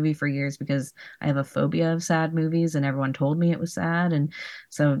avoiding this movie for years because I have a phobia of sad movies and everyone told me it was sad. And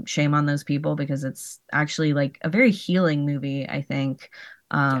so shame on those people, because it's actually like a very healing movie, I think.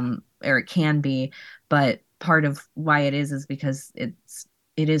 Or it can be, but part of why it is because it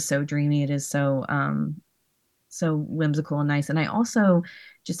is so dreamy. It is so whimsical and nice. And I also,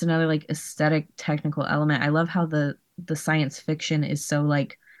 just another like aesthetic technical element, I love how the science fiction is so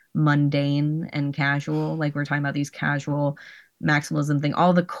like mundane and casual. Like we're talking about these casual maximalism thing,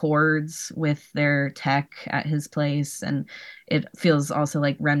 all the chords with their tech at his place, and it feels also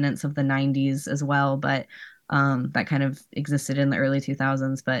like remnants of the 90s as well, but that kind of existed in the early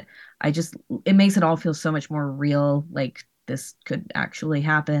 2000s. But it makes it all feel so much more real, like this could actually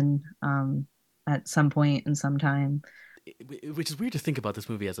happen at some point in some time. Which is weird to think about this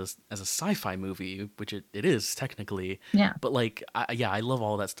movie as a sci-fi movie, which it is technically. Yeah. But like, I love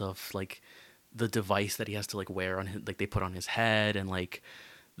all that stuff. Like the device that he has to like wear on his, like they put on his head, and like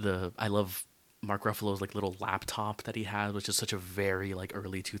I love Mark Ruffalo's like little laptop that he has, which is such a very like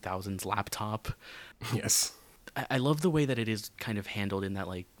early 2000s laptop. Yes. I love the way that it is kind of handled in that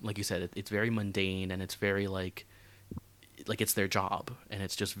like you said, it's very mundane, and it's very like it's their job, and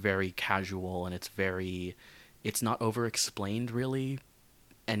it's just very casual, and it's not over explained really,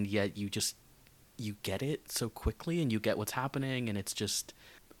 and yet you get it so quickly, and you get what's happening, and it's just,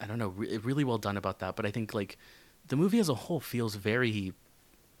 I don't know, really well done about that. But I think like the movie as a whole feels very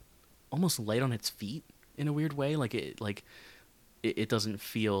almost light on its feet in a weird way. It doesn't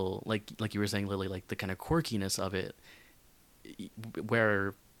feel like you were saying, Lily, like the kind of quirkiness of it,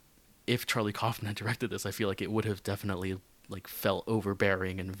 where if Charlie Kaufman had directed this, I feel like it would have definitely like felt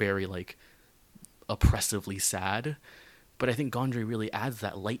overbearing and very like oppressively sad. But I think Gondry really adds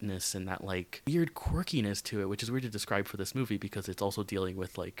that lightness and that like weird quirkiness to it, which is weird to describe for this movie because it's also dealing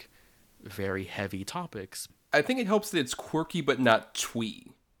with like very heavy topics. I think it helps that it's quirky but not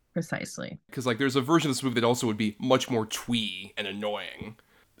twee. Precisely. Because like there's a version of this movie that also would be much more twee and annoying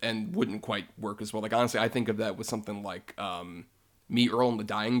and wouldn't quite work as well. Like honestly, I think of that with something like Me, Earl, and the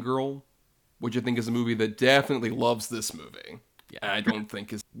Dying Girl, which I think is a movie that definitely loves this movie. Yeah. And I don't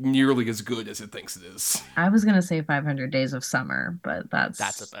think is nearly as good as it thinks it is. I was gonna say 500 Days of Summer, but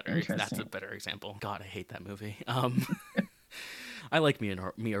that's a better example. God, I hate that movie. I like Me,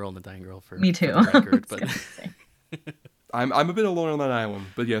 Earl, and the Dying Girl for me too. For the record, but I'm a bit alone on that island.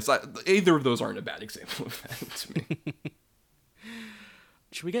 But yes, either of those aren't a bad example of that to me.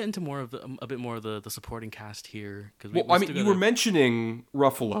 Should we get into more of a bit more of the supporting cast here? Because Well, I mean, you were mentioning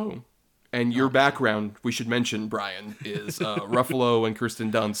Ruffalo, and your background, we should mention, Brian, is Ruffalo and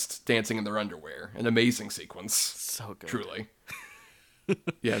Kirsten Dunst dancing in their underwear. An amazing sequence. So good. Truly.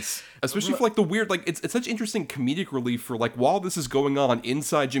 Yes. Especially for, like, the weird, like, it's such interesting comedic relief for, like, while this is going on,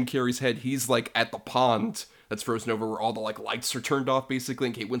 inside Jim Carrey's head, he's, like, at the pond that's frozen over where all the, like, lights are turned off, basically,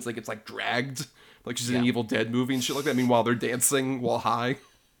 and Kate Winslet gets, like, dragged. Like, she's in an Evil Dead movie and shit like that. Meanwhile, they're dancing while high.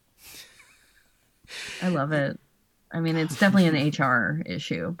 I love it. I mean, it's definitely an HR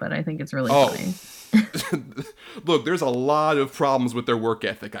issue, but I think it's really funny. Look, there's a lot of problems with their work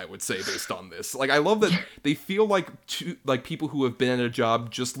ethic, I would say, based on this. Like, I love that they feel like people who have been at a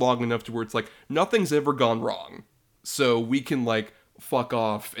job just long enough to where it's like, nothing's ever gone wrong. So we can, like, fuck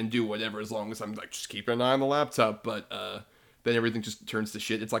off and do whatever as long as I'm, like, just keeping an eye on the laptop. But then everything just turns to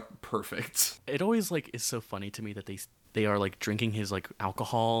shit. It's, like, perfect. It always, like, is so funny to me that they are, like, drinking his, like,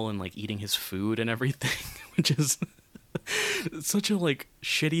 alcohol and, like, eating his food and everything, which is... It's such a, like,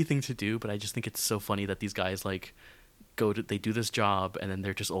 shitty thing to do, but I just think it's so funny that these guys, like, they do this job, and then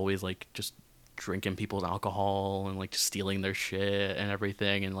they're just always, like, just drinking people's alcohol and, like, just stealing their shit and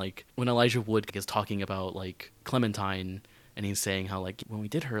everything. And, like, when Elijah Wood is talking about, like, Clementine, and he's saying how, like, when we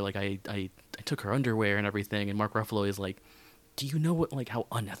did her, like, I took her underwear and everything, and Mark Ruffalo is like, do you know what, like, how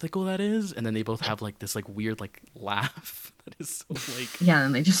unethical that is? And then they both have, like, this, like, weird, like, laugh that is so, like... Yeah,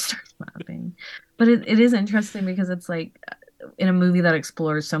 and they just start laughing. But it is interesting because it's, like, in a movie that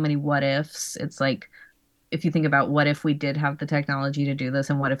explores so many what ifs, it's, like, if you think about what if we did have the technology to do this,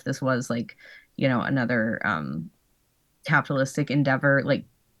 and what if this was, like, you know, another capitalistic endeavor, like,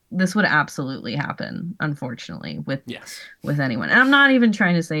 this would absolutely happen, unfortunately, with anyone. And I'm not even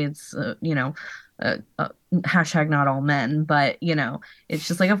trying to say it's, you know... hashtag not all men, but you know, it's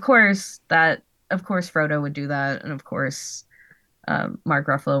just like, of course Frodo would do that, and of course Mark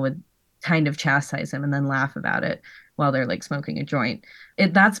Ruffalo would kind of chastise him and then laugh about it while they're like smoking a joint.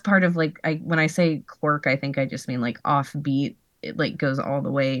 That's part of, like, when I say quirk, I think I just mean like offbeat. It, like, goes all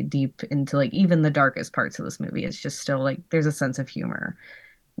the way deep into, like, even the darkest parts of this movie. It's just still, like, there's a sense of humor,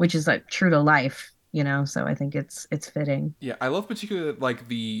 which is, like, true to life. You know, so I think it's fitting. Yeah, I love particularly, like,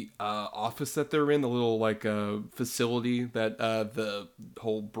 the office that they're in, the little, like, facility that the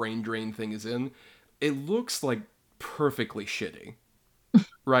whole brain drain thing is in. It looks, like, perfectly shitty,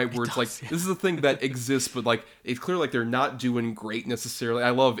 right? Where it's like, this is a thing that exists, but, like, it's clear, like, they're not doing great necessarily.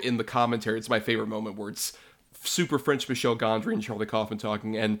 I love in the commentary, it's my favorite moment where it's super French Michel Gondry and Charlie Kaufman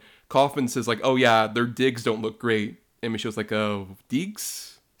talking, and Kaufman says, like, oh yeah, their digs don't look great. And Michel's like, oh, digs?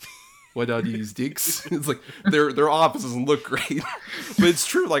 What are these dicks? It's like their office doesn't look great, but it's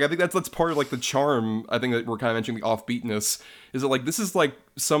true. Like, I think that's part of, like, the charm. I think that we're kind of mentioning the offbeatness is that, like, this is like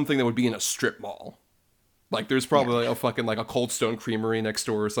something that would be in a strip mall. Like, there's probably like a fucking, like, a Cold Stone Creamery next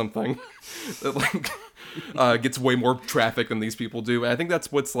door or something that, like, gets way more traffic than these people do. And I think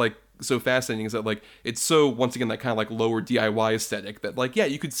that's what's, like, so fascinating is that, like, it's so, once again, that kind of, like, lower DIY aesthetic that, like, yeah,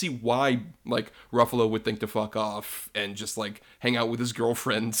 you could see why, like, Ruffalo would think to fuck off and just, like, hang out with his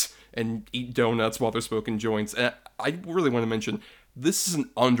girlfriend and eat donuts while they're smoking joints. And I really want to mention, this is an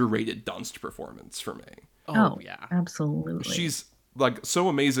underrated Dunst performance for me. Oh yeah, absolutely. She's, like, so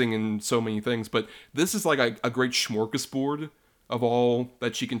amazing in so many things, but this is, like, a great smorgasbord of all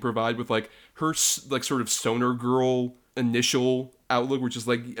that she can provide with, like, her, like, sort of stoner girl initial outlook, which is,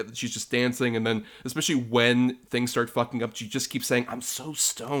 like, she's just dancing, and then, especially when things start fucking up, she just keeps saying, I'm so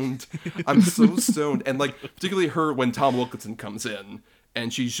stoned. I'm so stoned. And, like, particularly her when Tom Wilkinson comes in,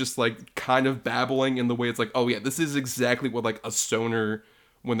 and she's just, like, kind of babbling in the way it's like, oh yeah, this is exactly what, like, a stoner,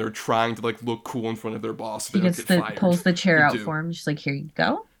 when they're trying to, like, look cool in front of their boss, she pulls the chair out for him. She's like, here you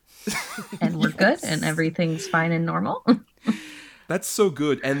go. And we're good, and everything's fine and normal. That's so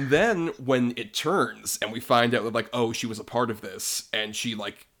good. And then when it turns and we find out that, like, oh, she was a part of this, and she,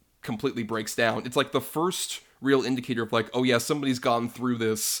 like, completely breaks down, it's like the first real indicator of, like, oh yeah, somebody's gone through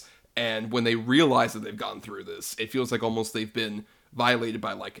this, and when they realize that they've gone through this, it feels like almost they've been violated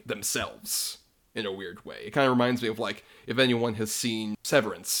by, like, themselves in a weird way. It kind of reminds me of, like, if anyone has seen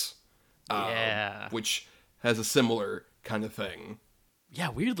Severance, which has a similar kind of thing. Yeah,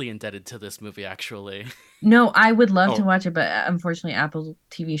 weirdly indebted to this movie, actually. No, I would love to watch it, but unfortunately, Apple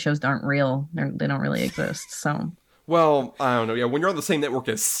TV shows aren't real. They don't really exist, so. Well, I don't know. Yeah, when you're on the same network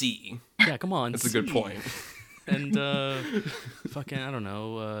as C. Yeah, come on. That's a good point. And, fucking, I don't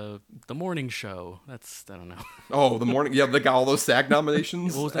know, The Morning Show. That's, I don't know. Oh, The Morning, yeah, they got all those SAG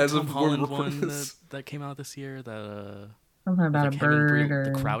nominations. What was that Tom Holland one that came out this year? Something about a bird or...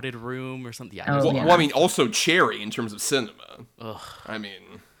 The Crowded Room or something. Yeah, well, I mean, also Cherry in terms of cinema. Ugh. I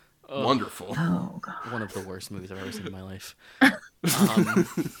mean, wonderful. Oh, God. One of the worst movies I've ever seen in my life.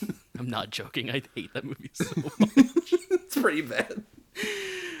 I'm not joking. I hate that movie so much. It's pretty bad.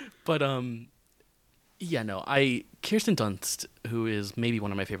 But yeah, no. I Kirsten Dunst, who is maybe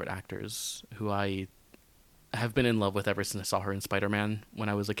one of my favorite actors, who I have been in love with ever since I saw her in Spider-Man when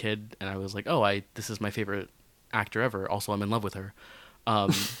I was a kid, and I was like, oh, I this is my favorite actor ever. Also, I'm in love with her.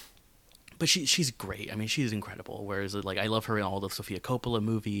 Um, but she's great. I mean, she's incredible. Whereas like I love her in all the Sofia Coppola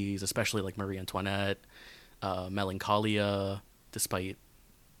movies, especially like Marie Antoinette, Melancholia, despite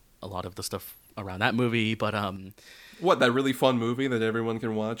a lot of the stuff around that movie. But What, that really fun movie that everyone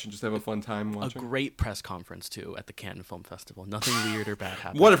can watch and just have a fun time a watching? great press conference too at the Cannes Film Festival. Nothing weird or bad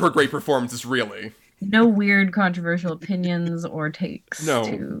happened. One of her great performances, really. No weird controversial opinions or takes No,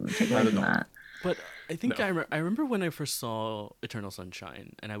 to take away not from at all. that. But I think No. I remember when I first saw Eternal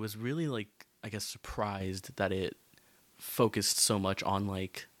Sunshine, and I was really like, I guess, surprised that it focused so much on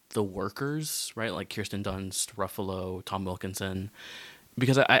like the workers, right? Like Kirsten Dunst, Ruffalo, Tom Wilkinson,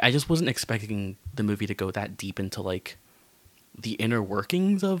 because I just wasn't expecting the movie to go that deep into like the inner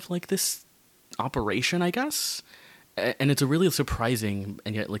workings of like this operation, I guess. And it's a really surprising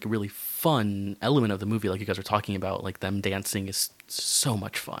and yet like a really fun element of the movie, like you guys are talking about. Like them dancing is so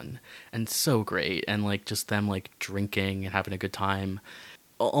much fun and so great, and like just them like drinking and having a good time.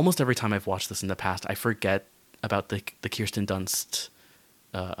 Almost every time I've watched this in the past, I forget about the Kirsten Dunst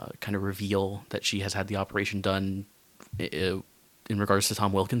kind of reveal that she has had the operation done in regards to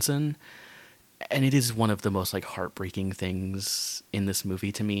Tom Wilkinson. And it is one of the most like heartbreaking things in this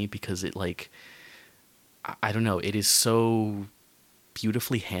movie to me, because it like, I don't know, it is so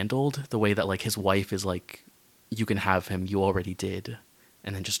beautifully handled, the way that like his wife is like, you can have him, you already did,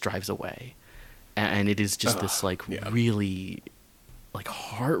 and then just drives away. And it is just this like really like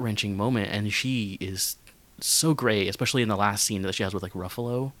heart-wrenching moment, and she is so great, especially in the last scene that she has with like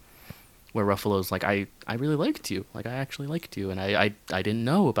Ruffalo, where Ruffalo's like, I really liked you, like I actually liked you, and I didn't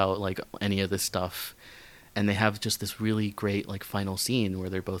know about like any of this stuff. And they have just this really great like final scene where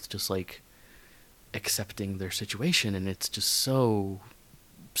they're both just like accepting their situation, and it's just so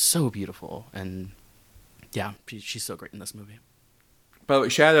beautiful. And yeah, she's so great in this movie. By the way,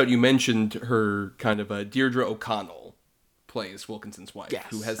 shout out, you mentioned her kind of Deirdre O'Connell plays Wilkinson's wife, Yes.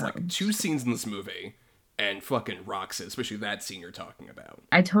 who has like 2 scenes in this movie and fucking rocks it, especially that scene you're talking about.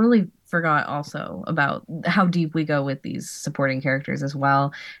 I totally forgot also about how deep we go with these supporting characters as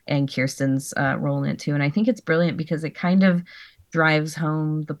well, and Kirsten's role in it too. And I think it's brilliant because it kind of drives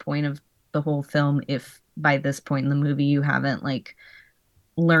home the point of the whole film. If by this point in the movie you haven't like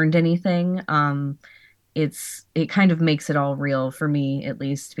learned anything, it kind of makes it all real for me, at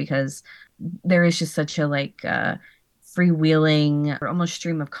least, because there is just such a like freewheeling or almost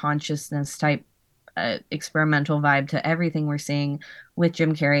stream of consciousness type experimental vibe to everything we're seeing with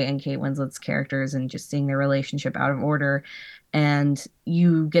Jim Carrey and Kate Winslet's characters, and just seeing their relationship out of order. And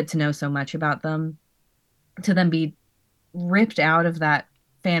you get to know so much about them, to then be ripped out of that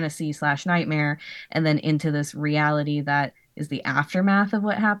fantasy slash nightmare and then into this reality that is the aftermath of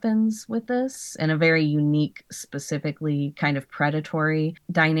what happens with this, and a very unique, specifically kind of predatory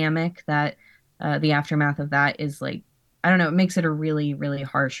dynamic that the aftermath of that is like, I don't know, it makes it a really, really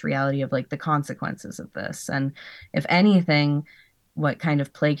harsh reality of like the consequences of this. And if anything, what kind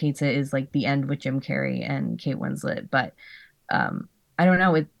of placates it is like the end with Jim Carrey and Kate Winslet. But I don't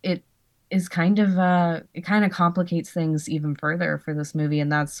know, it is kind of it kind of complicates things even further for this movie,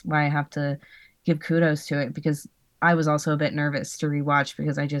 and that's why I have to give kudos to it, because I was also a bit nervous to rewatch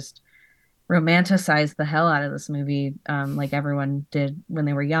because I just romanticized the hell out of this movie, like everyone did when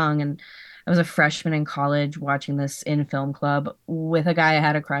they were young. And I was a freshman in college watching this in film club with a guy I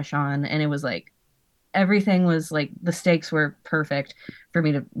had a crush on, and it was like everything was like the stakes were perfect for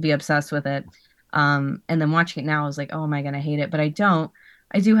me to be obsessed with it. And then watching it now, I was like, oh, am I gonna hate it? But I don't.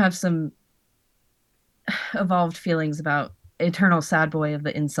 I do have some evolved feelings about eternal sad boy of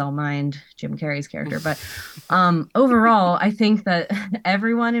the incel mind, Jim Carrey's character. But overall, I think that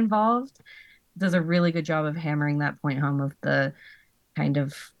everyone involved does a really good job of hammering that point home of the kind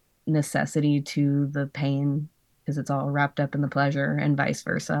of necessity to the pain, because it's all wrapped up in the pleasure and vice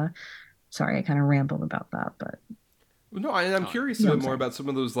versa. Sorry, I kind of rambled about that, but No, I'm curious a bit more about some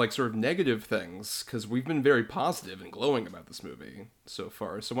of those like sort of negative things, because we've been very positive and glowing about this movie so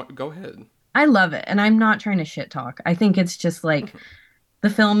far. So go ahead. I love it, and I'm not trying to shit talk. I think it's just like the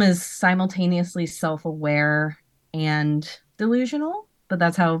film is simultaneously self-aware and delusional, but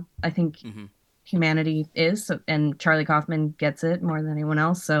that's how I think humanity is. So, and Charlie Kaufman gets it more than anyone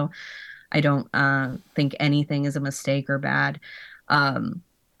else. So I don't think anything is a mistake or bad.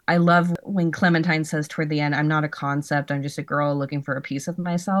 I love when Clementine says toward the end, I'm not a concept, I'm just a girl looking for a piece of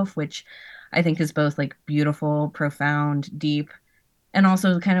myself, which I think is both like beautiful, profound, deep, and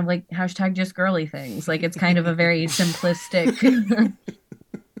also kind of like hashtag just girly things. Like it's kind of a very simplistic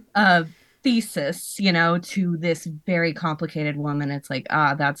uh thesis, to this very complicated woman. It's like,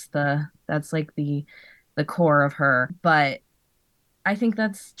 that's like the core of her. But I think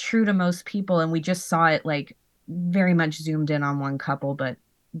that's true to most people, and we just saw it like very much zoomed in on one couple, but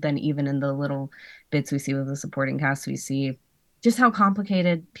then even in the little bits we see with the supporting cast, we see just how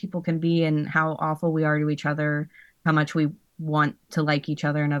complicated people can be and how awful we are to each other, how much we want to like each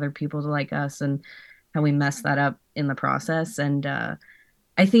other and other people to like us, and how we mess that up in the process. And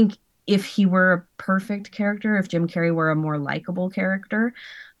I think if he were a perfect character, if Jim Carrey were a more likable character,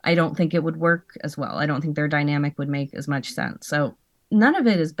 I don't think it would work as well. I don't think their dynamic would make as much sense. So none of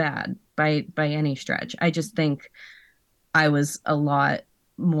it is bad by any stretch. I just think I was a lot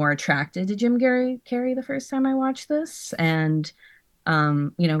more attracted to Jim Carrey the first time I watched this, and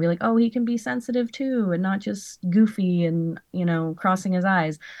be like, oh, he can be sensitive too, and not just goofy and crossing his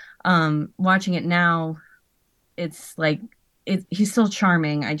eyes. Watching it now, it's like he's still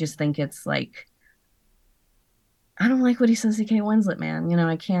charming. I just think it's like I don't like what he says to Kate Winslet, man.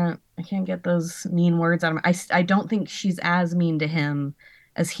 I can't get those mean words out of him. I don't think she's as mean to him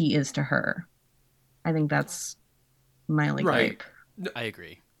as he is to her. I think that's my only Right. gripe. I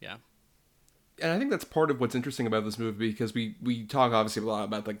agree. Yeah. And I think that's part of what's interesting about this movie, because we talk obviously a lot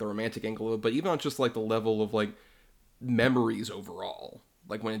about like the romantic angle of it, but even on just like the level of like memories overall,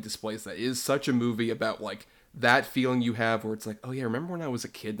 like when it displays that, it is such a movie about like that feeling you have where it's like, oh yeah, remember when I was a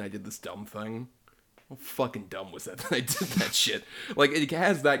kid and I did this dumb thing? How fucking dumb was that that I did that shit? Like it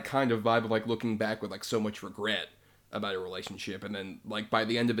has that kind of vibe of like looking back with like so much regret about a relationship, and then like by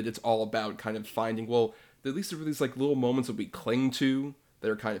the end of it, it's all about kind of finding, well, at least there were these like little moments that we cling to that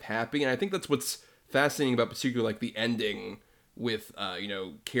are kind of happy. And I think that's what's fascinating about particularly like the ending with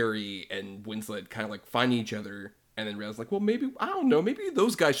Carrie and Winslet kind of like finding each other and then realize like, well, maybe, I don't know, maybe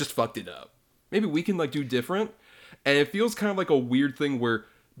those guys just fucked it up. Maybe we can like do different. And it feels kind of like a weird thing where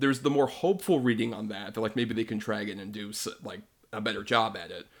there's the more hopeful reading on that like maybe they can drag it and do like a better job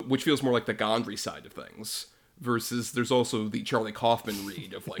at it, which feels more like the Gondry side of things. Versus there's also the Charlie Kaufman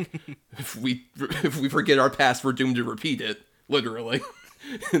read of like, if we forget our past, we're doomed to repeat it, literally,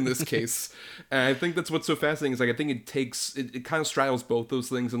 in this case. And I think that's what's so fascinating is like I think it kind of straddles both those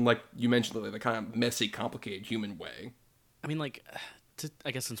things, and like you mentioned, like the kind of messy, complicated human way. I mean, like, I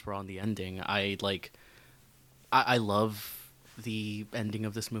guess since we're on the ending, I love the ending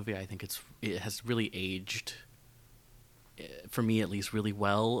of this movie. I think it has really aged, for me at least, really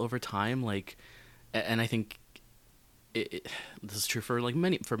well over time. Like, and I think this is true for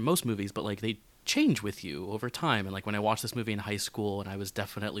most movies, but like they change with you over time. And like when I watched this movie in high school and I was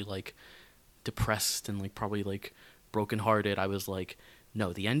definitely like depressed and like probably like brokenhearted, I was like,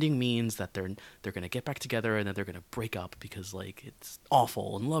 no, the ending means that they're gonna get back together and then they're gonna break up because like it's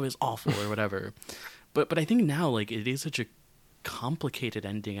awful and love is awful or whatever. But I think now like it is such a complicated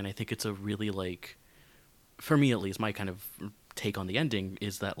ending, and I think it's a really like, for me at least, my kind of take on the ending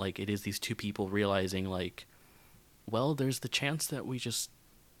is that like it is these two people realizing like, well, there's the chance that we just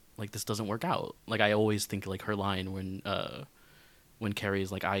like this doesn't work out. Like I always think like her line when Carrie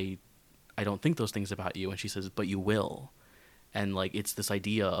is like, I don't think those things about you, and she says, but you will. And like it's this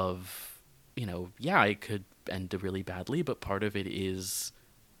idea of, yeah, it could end really badly, but part of it is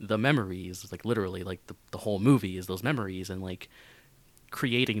the memories, like literally like the whole movie is those memories, and like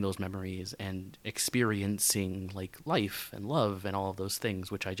creating those memories and experiencing like life and love and all of those things,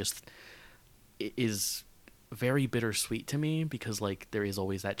 which I just is very bittersweet to me, because like there is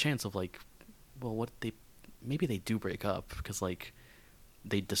always that chance of like, well, maybe they do break up because like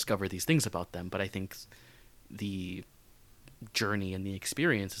they discover these things about them. But I think the journey and the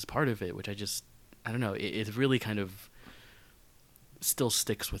experience is part of it, which I don't know, it really kind of still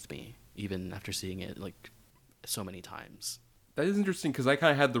sticks with me even after seeing it like so many times. That is interesting, because I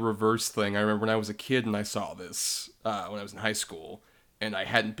kind of had the reverse thing. I remember when I was a kid and I saw this when I was in high school and I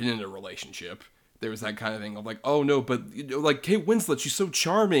hadn't been in a relationship. There was that kind of thing of like, oh no, but like Kate Winslet, she's so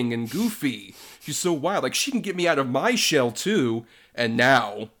charming and goofy. She's so wild. Like she can get me out of my shell too. And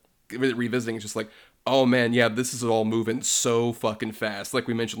now, revisiting, it's just like, oh man, yeah, this is all moving so fucking fast. Like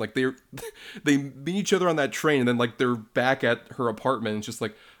we mentioned, like they meet each other on that train, and then like they're back at her apartment, and it's just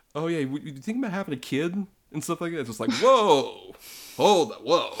like, oh yeah, you think about having a kid and stuff like that? It's just like, whoa,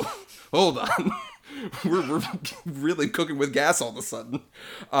 hold on. we're really cooking with gas all of a sudden.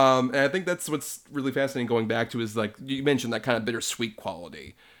 And I think that's what's really fascinating going back to is like, you mentioned that kind of bittersweet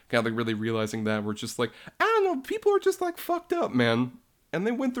quality. Kind of like really realizing that we're just like, I don't know, people are just like fucked up, man. And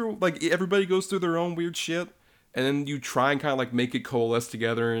they went through, like, everybody goes through their own weird shit. And then you try and kind of like make it coalesce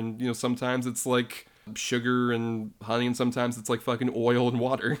together. And, sometimes it's like, sugar and honey, and sometimes it's like fucking oil and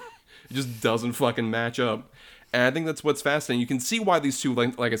water. It just doesn't fucking match up. And I think that's what's fascinating. You can see why these two,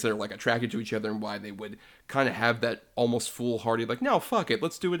 like I said, are like attracted to each other, and why they would kind of have that almost foolhardy, like, no, fuck it,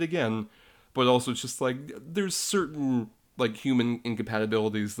 let's do it again. But also, it's just like there's certain like human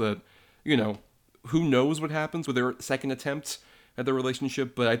incompatibilities that, you know, who knows what happens with their second attempt at the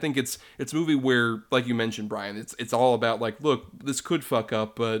relationship. But I think it's a movie where, like you mentioned, Brian, it's all about like, look, this could fuck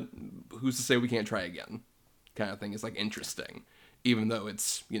up, but who's to say we can't try again? Kind of thing is like interesting, even though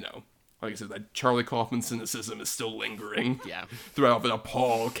it's, you know, like I said, that Charlie Kaufman cynicism is still lingering. Yeah. Throughout a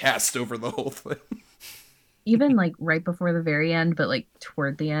pall cast over the whole thing. Even like right before the very end, but like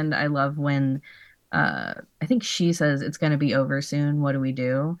toward the end, I love when I think she says it's gonna be over soon. What do we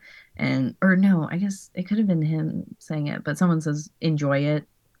do? And or no, I guess it could have been him saying it, but someone says enjoy it.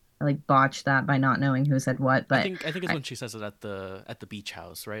 I like botched that by not knowing who said what, but I think it's when she says it at the beach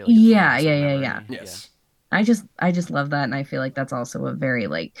house, right? Like yeah, it's a yeah, memory. yeah. Yes. I just love that, and I feel like that's also a very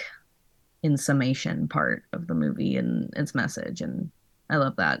like in summation part of the movie and its message, and I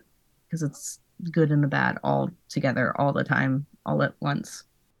love that because it's good and the bad all together all the time all at once.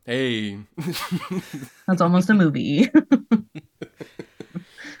 Hey. That's almost a movie.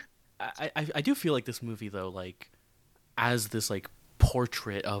 I do feel like this movie though, like as this like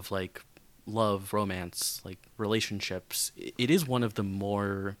portrait of like love, romance, like relationships, it is one of the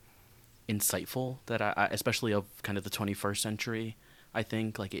more insightful that I especially of kind of the 21st century. I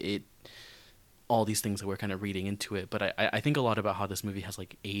think like it all these things that we're kind of reading into it, but I think a lot about how this movie has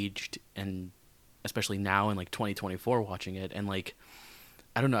like aged, and especially now in like 2024 watching it, and like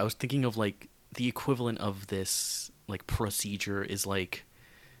I don't know, I was thinking of like the equivalent of this like procedure is like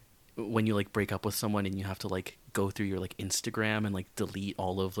when you like break up with someone and you have to like go through your like Instagram and like delete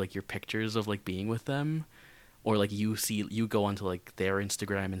all of like your pictures of like being with them, or like you go onto like their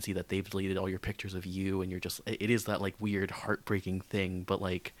Instagram and see that they've deleted all your pictures of you, and you're just, it is that like weird heartbreaking thing. But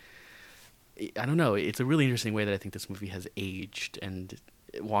like I don't know, it's a really interesting way that I think this movie has aged, and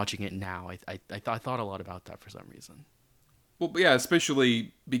watching it now I thought a lot about that for some reason. Well, yeah,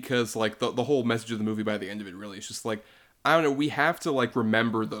 especially because like the whole message of the movie by the end of it really is just like, I don't know, we have to like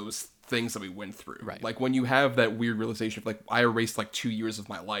remember those things that we went through. Right. Like when you have that weird realization of like, I erased like 2 years of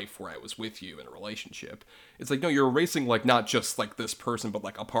my life where I was with you in a relationship. It's like, no, you're erasing like not just like this person, but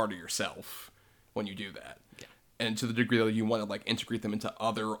like a part of yourself when you do that. Yeah. And to the degree that you want to like integrate them into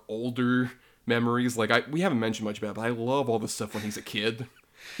other older memories, like we haven't mentioned much about it, but I love all this stuff when he's a kid.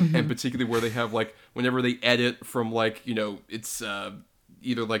 Mm-hmm. And particularly where they have like, whenever they edit from like, you know, it's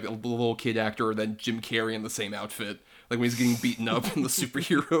either like a little kid actor or then Jim Carrey in the same outfit, like when he's getting beaten up in the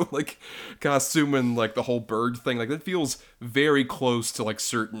superhero like costume, and like the whole bird thing, like that feels very close to like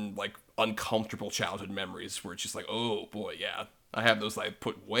certain like uncomfortable childhood memories where it's just like, oh boy, yeah, I have those like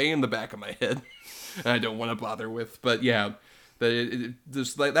put way in the back of my head and I don't want to bother with. But yeah, that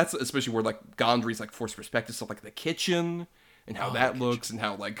just like, that's especially where like Gondry's like forced perspective stuff, like the kitchen and how that looks, and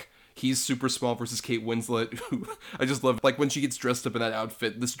how like he's super small versus Kate Winslet, who I just love. Like when she gets dressed up in that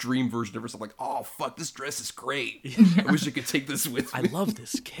outfit, this dream version of herself, like, oh fuck, this dress is great. Yeah. I wish I could take this with me. I love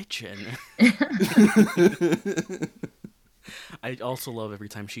this kitchen. I also love every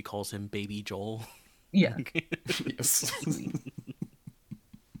time she calls him Baby Joel. Yeah. Yes.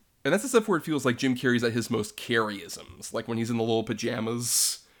 And that's the stuff where it feels like Jim Carrey's at his most Carrey-isms. Like when he's in the little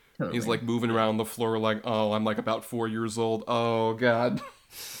pajamas. Totally. He's like moving around the floor like, oh, I'm like about 4 years old. Oh, God.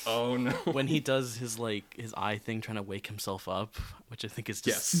 Oh, no. When he does his like his eye thing trying to wake himself up, which I think is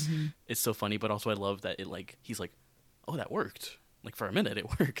just, it's so funny. But also I love that it like, he's like, oh, that worked. Like for a minute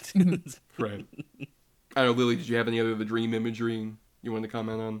it worked. Right. I don't know, Lily, did you have any other of the dream imagery you want to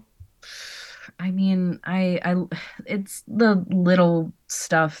comment on? I mean, I it's the little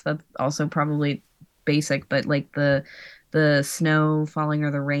stuff that's also probably basic, but like the snow falling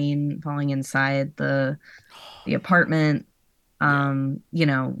or the rain falling inside the apartment. You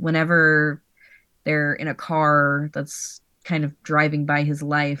know, whenever they're in a car that's kind of driving by his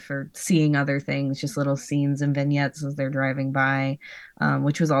life or seeing other things, just little scenes and vignettes as they're driving by,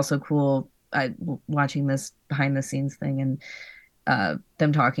 which was also cool. Watching this behind the scenes thing, and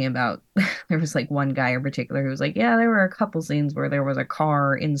them talking about there was like one guy in particular who was like, yeah, there were a couple scenes where there was a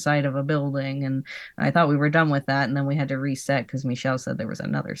car inside of a building, and I thought we were done with that, and then we had to reset because Michelle said there was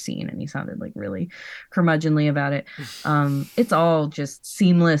another scene, and he sounded like really curmudgeonly about it. It's all just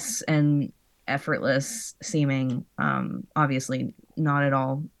seamless and effortless seeming. Obviously not at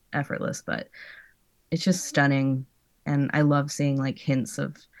all effortless, but it's just stunning, and I love seeing like hints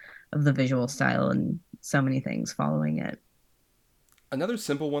of the visual style and so many things following it. Another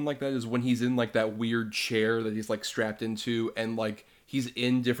simple one like that is when he's in like that weird chair that he's like strapped into, and like he's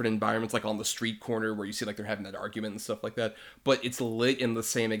in different environments, like on the street corner where you see like they're having that argument and stuff like that, but it's lit in the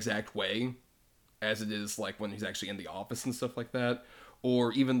same exact way as it is like when he's actually in the office and stuff like that.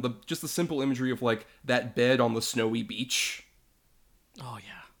 Or even just the simple imagery of like that bed on the snowy beach. Oh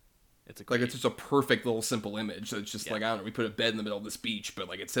yeah. It's it's just a perfect little simple image. So it's just like, I don't know, we put a bed in the middle of this beach, but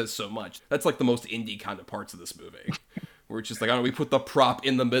like it says so much. That's like the most indie kind of parts of this movie. Where it's just like, I don't know, we put the prop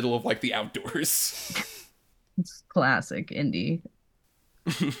in the middle of like the outdoors. It's classic indie.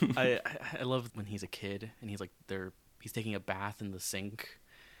 I love when he's a kid and he's taking a bath in the sink,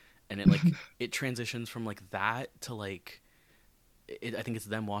 and it transitions from like that to like I think it's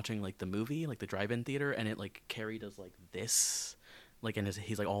them watching like the movie, like the drive-in theater, and it like Carrie does like this, like, and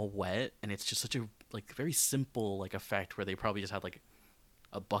he's like all wet, and it's just such a like very simple like effect where they probably just had like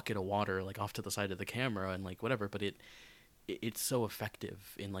a bucket of water like off to the side of the camera and like whatever, but it's so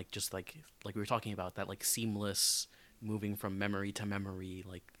effective in like just like we were talking about that like seamless moving from memory to memory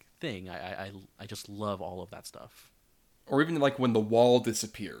like thing. I just love all of that stuff. Or even like when the wall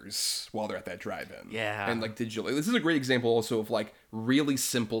disappears while they're at that drive-in. Yeah. And like digitally. This is a great example also of like really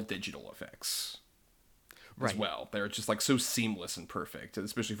simple digital effects. As well. They're just like so seamless and perfect,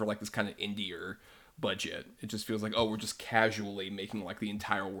 especially for like this kind of indie budget. It just feels like, oh, we're just casually making like the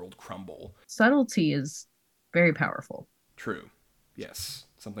entire world crumble. Subtlety is very powerful. True. Yes.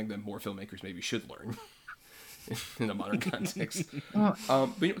 Something that more filmmakers maybe should learn in a modern context. But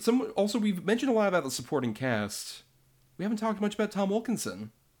also, we've mentioned a lot about the supporting cast. We haven't talked much about Tom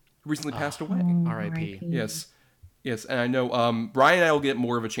Wilkinson, who recently passed away. R.I.P. Yes. Yes, and I know Brian and I will get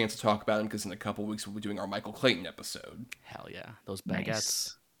more of a chance to talk about him because in a couple weeks we'll be doing our Michael Clayton episode. Hell yeah. Those baguettes.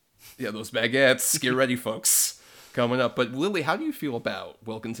 Nice. Yeah, those baguettes. Get ready, folks. Coming up. But Lily, how do you feel about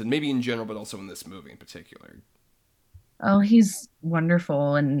Wilkinson? Maybe in general, but also in this movie in particular. Oh, he's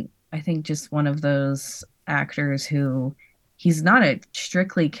wonderful. And I think just one of those actors who he's not a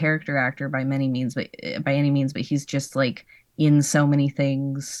strictly character actor by any means, but he's just like in so many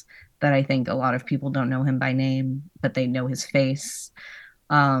things that I think a lot of people don't know him by name, but they know his face.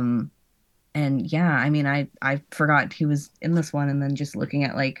 And yeah, I mean, I forgot he was in this one, and then just looking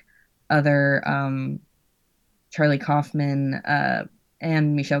at like other Charlie Kaufman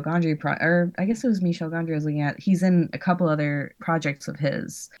and Michel Gondry, or I guess it was Michel Gondry I was looking at. He's in a couple other projects of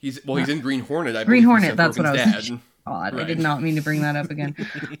his. He's in Green Hornet. Green Hornet, that's what I was saying. Odd. Right. I did not mean to bring that up again.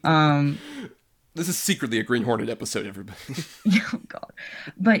 This is secretly a Green Hornet episode, everybody. Oh God.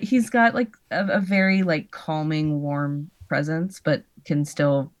 But he's got like a very like calming, warm presence, but can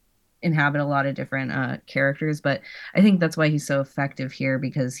still inhabit a lot of different characters. But I think that's why he's so effective here,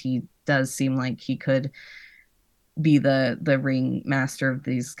 because he does seem like he could be the ring master of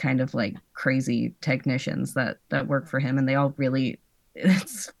these kind of like crazy technicians that work for him, and they all really,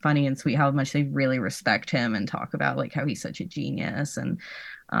 it's funny and sweet how much they really respect him and talk about like how he's such a genius. And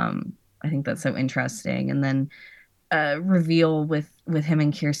I think that's so interesting. And then reveal with him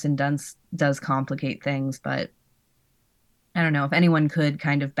and Kirsten Dunst does complicate things, but I don't know if anyone could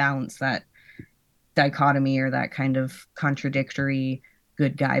kind of balance that dichotomy or that kind of contradictory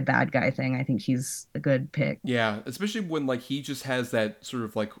good guy, bad guy thing. I think he's a good pick. Yeah, especially when like he just has that sort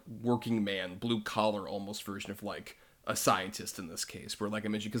of like working man, blue collar almost version of like a scientist in this case, where like I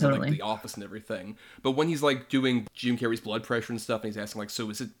mentioned, because of like the office and everything. But when he's like doing Jim Carrey's blood pressure and stuff, and he's asking like,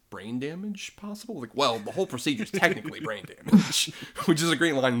 so is it brain damage possible? Like, well, the whole procedure is technically brain damage, which is a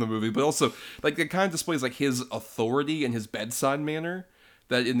great line in the movie. But also like it kind of displays like his authority and his bedside manner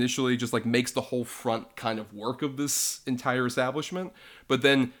that initially just like makes the whole front kind of work of this entire establishment. But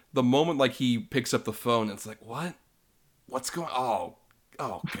then the moment like he picks up the phone, it's like, what's going on?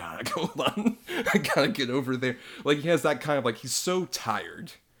 Oh God, hold on. I gotta get over there. Like he has that kind of like, he's so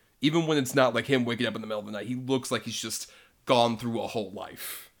tired. Even when it's not like him waking up in the middle of the night, he looks like he's just gone through a whole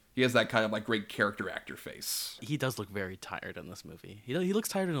life. He has that kind of like great character actor face. He does look very tired in this movie. He looks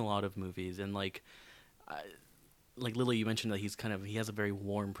tired in a lot of movies, and like Lily, you mentioned that he has a very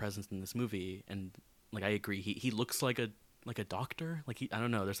warm presence in this movie, and like I agree. He looks like a doctor. Like I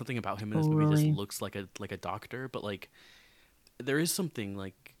don't know. There's something about him in this movie that just looks like a doctor, but like there is something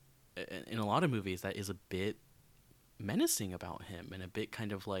like in a lot of movies that is a bit menacing about him, and a bit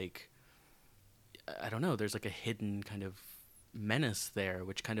kind of like, I don't know, there's like a hidden kind of menace there,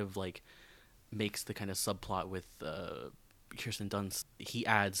 which kind of like makes the kind of subplot with Kirsten Dunst, he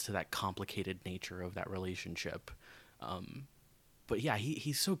adds to that complicated nature of that relationship. But yeah,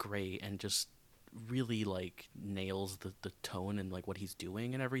 he's so great and just really like nails the tone and like what he's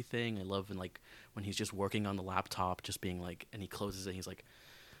doing and everything. I love when he's just working on the laptop, just being like, and he closes it and he's like,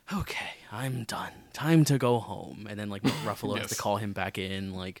 okay, I'm done, time to go home. And then like Ruffalo has to call him back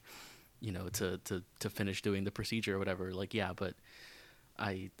in, like, you know, to finish doing the procedure or whatever. Like, yeah, but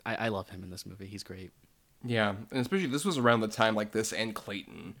I love him in this movie. He's great. Yeah, and especially this was around the time like this and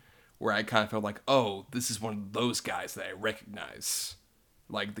Clayton, where I kind of felt like, oh, this is one of those guys that I recognize.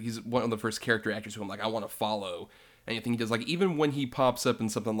 Like, he's one of the first character actors who I'm like, I want to follow. Anything he does, like, even when he pops up in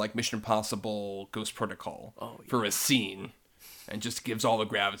something like Mission Impossible Ghost Protocol for a scene, and just gives all the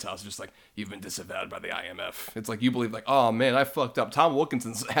gravitas, just like, you've been disavowed by the IMF. It's like, you believe, like, oh man, I fucked up. Tom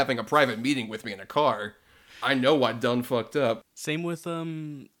Wilkinson's having a private meeting with me in a car. I know I done fucked up. Same with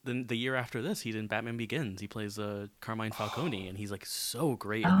the year after this, he's in Batman Begins. He plays Carmine Falcone, and he's like so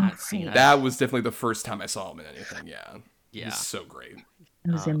great in that scene. That was definitely the first time I saw him in anything. Yeah, he's so great.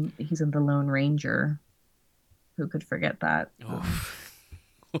 He's in The Lone Ranger. Who could forget that?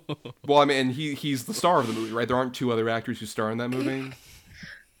 Well, I mean, he's the star of the movie, right? There aren't two other actors who star in that movie.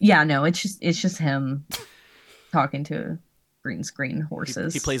 Yeah, no, it's just him talking to green screen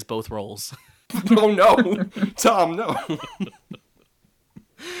horses. He plays both roles. Oh no, Tom, no.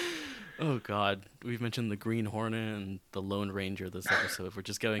 Oh God, we've mentioned the Green Hornet and the Lone Ranger this episode. We're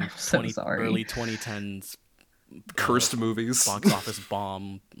just going early 2010s cursed movies, box office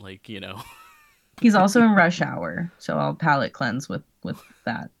bomb, like, you know. He's also in Rush Hour, so I'll palate cleanse with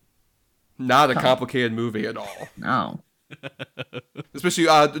that. Not a complicated movie at all. No. Especially,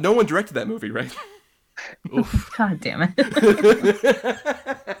 no one directed that movie, right? God damn it.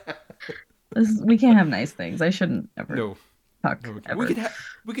 We can't have nice things. I shouldn't ever talk ever.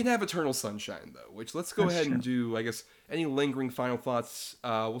 We can have Eternal Sunshine, though, which let's go ahead and do, I guess, any lingering final thoughts.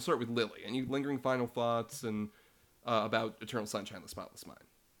 We'll start with Lily. Any lingering final thoughts and about Eternal Sunshine, the Spotless Mind?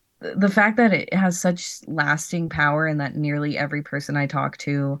 The fact that it has such lasting power and that nearly every person I talk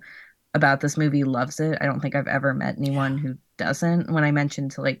to about this movie loves it. I don't think I've ever met anyone who doesn't. When I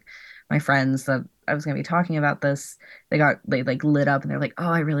mentioned to like my friends that I was going to be talking about this, they like lit up and they're like, "Oh,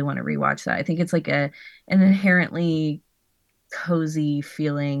 I really want to rewatch that." I think it's like an inherently cozy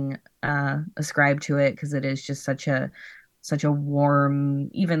feeling ascribed to it because it is just such a warm,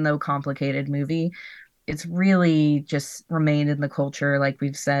 even though complicated movie. It's really just remained in the culture, like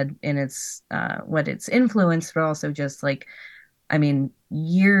we've said, in its what it's influenced, but also just like, I mean,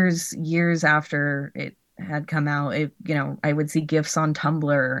 years after it had come out, I would see GIFs on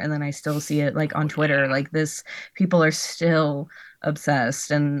Tumblr, and then I still see it like on Twitter. Like this, people are still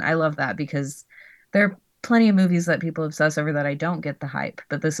obsessed, and I love that because there are plenty of movies that people obsess over that I don't get the hype,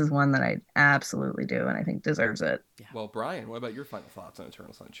 but this is one that I absolutely do, and I think deserves it. Yeah. Well, Brian, what about your final thoughts on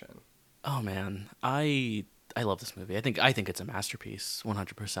Eternal Sunshine? Oh man, I love this movie. I think it's a masterpiece,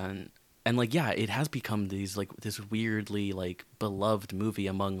 100%. And like, yeah, it has become this weirdly like beloved movie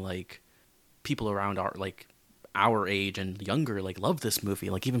among like people around our age and younger. Like, love this movie.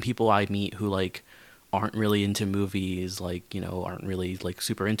 Like, even people I meet who like aren't really into movies, like, you know, aren't really like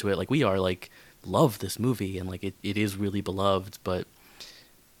super into it like we are, like, love this movie, and like it is really beloved.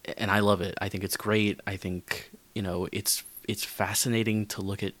 And I love it. I think it's great. I think, you know, it's fascinating to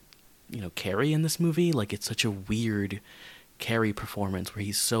look at, you know, Carrie in this movie. Like, it's such a weird Carrie performance where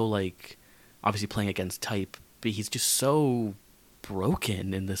he's so like obviously playing against type, but he's just so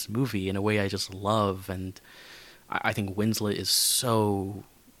broken in this movie in a way I just love. And I think Winslet is so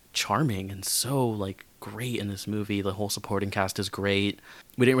charming and so like great in this movie. The whole supporting cast is great.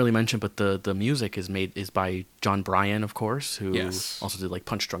 We didn't really mention, but the music is by John Bryan, of course, who also did like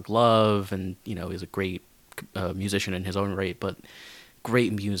Punch Drunk Love, and, you know, is a great musician in his own right. But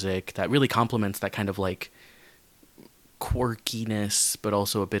great music that really complements that kind of like quirkiness, but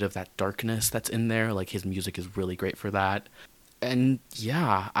also a bit of that darkness that's in there. Like, his music is really great for that. And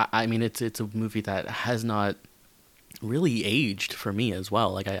yeah, I mean, it's a movie that has not really aged for me as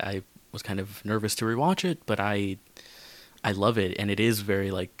well. Like, I was kind of nervous to rewatch it, but I love it, and it is very,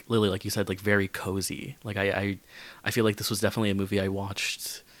 like Lily, like you said, like very cozy. Like, I feel like this was definitely a movie I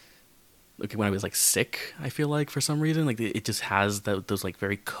watched like when I was like sick. I feel like for some reason, like it just has those like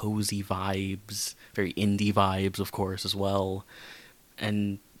very cozy vibes, very indie vibes, of course, as well.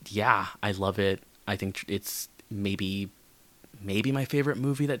 And yeah, I love it. I think it's maybe my favorite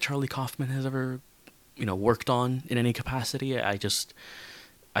movie that Charlie Kaufman has ever, you know, worked on in any capacity. I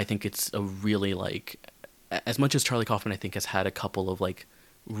think it's a really, like, as much as Charlie Kaufman I think has had a couple of like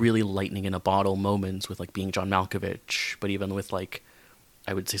really lightning in a bottle moments with like Being John Malkovich, but even with like,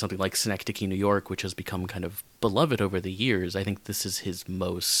 I would say something like Synecdoche, New York, which has become kind of beloved over the years, I think this is his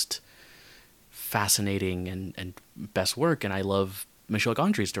most fascinating and best work. And I love Michel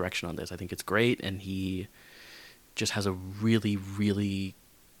Gondry's direction on this. I think it's great, and he just has a really, really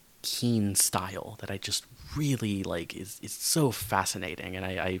keen style that I just really like. Is so fascinating, and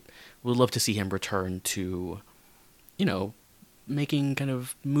I would love to see him return to, you know, making kind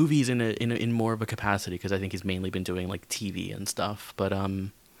of movies in more of a capacity, because I think he's mainly been doing like TV and stuff. But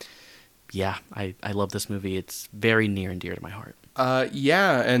yeah, I love this movie. It's very near and dear to my heart.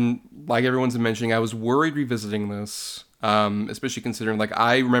 Yeah, and like everyone's been mentioning, I was worried revisiting this, especially considering, like,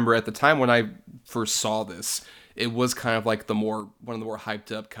 I remember at the time when I first saw this, it was kind of like one of the more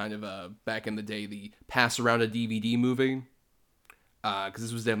hyped up kind of, back in the day, the pass around a DVD movie. Because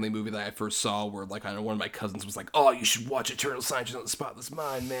this was definitely a movie that I first saw where, like, I know one of my cousins was like, "Oh, you should watch Eternal Sunshine of the Spotless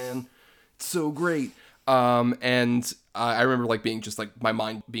Mind, man. It's so great." And I remember, like, being just, like, my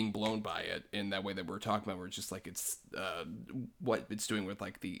mind being blown by it in that way that we were talking about, where it's just, like, it's, what it's doing with,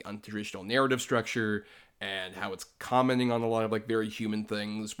 like, the untraditional narrative structure and how it's commenting on a lot of, like, very human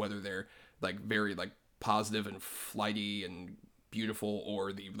things, whether they're, like, very, like, positive and flighty and beautiful,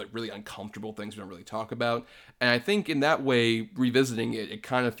 or the, like, really uncomfortable things we don't really talk about. And I think in that way, revisiting it, it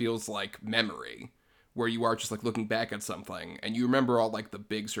kind of feels like memory, where you are just, like, looking back at something and you remember all, like, the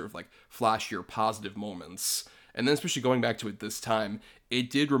big sort of, like, flashier positive moments. And then especially going back to it this time, it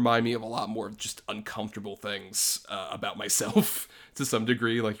did remind me of a lot more of just uncomfortable things about myself to some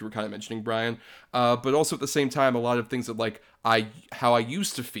degree, like you were kind of mentioning, Brian. But also at the same time, a lot of things that, like, how I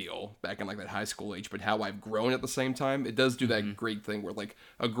used to feel back in, like, that high school age, but how I've grown at the same time. It does do that great thing where, like,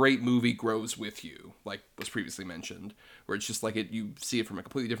 a great movie grows with you, like was previously mentioned, where it's just like you see it from a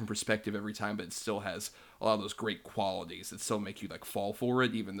completely different perspective every time, but it still has a lot of those great qualities that still make you, like, fall for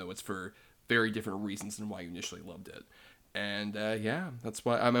it, even though it's for very different reasons than why you initially loved it. And yeah, that's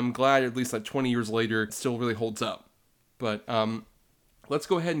why I'm glad, at least like 20 years later, it still really holds up. But let's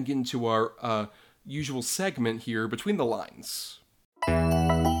go ahead and get into our usual segment here, Between the Lines.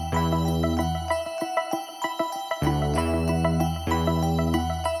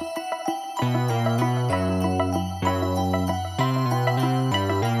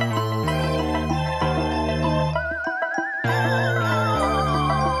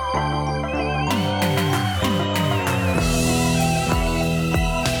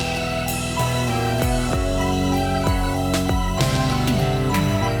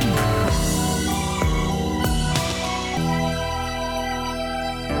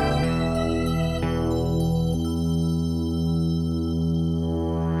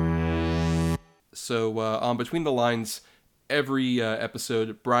 So on Between the Lines, every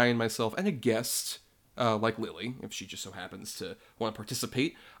episode, Brian, myself, and a guest, like Lily, if she just so happens to want to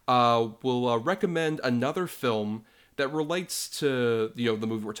participate, will recommend another film that relates to, the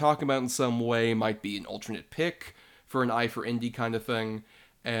movie we're talking about in some way. Might be an alternate pick for an eye for indie kind of thing.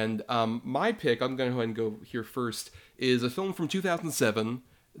 And my pick, I'm going to go ahead and go here first, is a film from 2007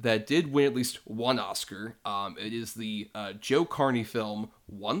 that did win at least one Oscar. It is the Joe Carney film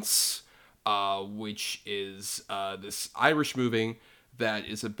Once, which is this Irish movie that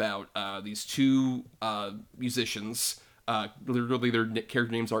is about these two musicians. Literally, their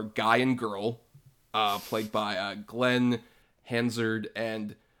character names are Guy and Girl, played by Glenn Hansard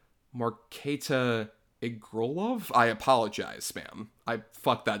and Marketa Igrolov. I apologize, ma'am. I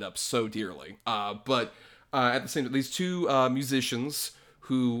fucked that up so dearly. But at the same time, these two musicians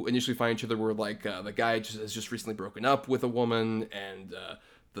who initially find each other were like, the guy has just recently broken up with a woman, and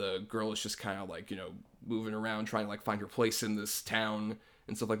the girl is just kind of like, moving around trying to like find her place in this town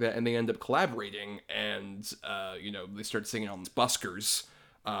and stuff like that. And they end up collaborating, and they start singing on buskers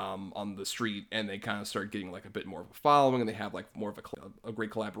on the street, and they kind of start getting like a bit more of a following, and they have like more of a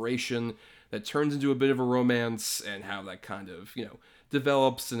great collaboration that turns into a bit of a romance, and how that kind of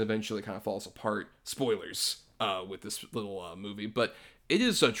develops and eventually kind of falls apart. Spoilers with this little movie, but it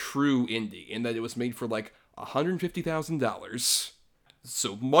is a true indie in that it was made for like $150,000.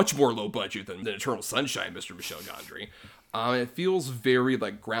 So much more low budget than Eternal Sunshine, Mr. Michel Gondry. It feels very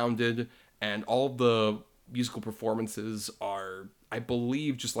like grounded, and all the musical performances are, I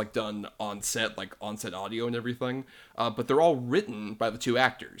believe, just like done on set, like on set audio and everything. But they're all written by the two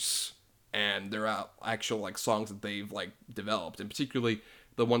actors, and they're actual like songs that they've like developed, and particularly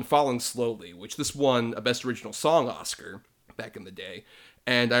the one Falling Slowly, which this won a Best Original Song Oscar back in the day.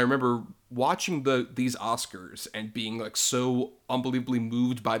 And I remember watching these Oscars and being like so unbelievably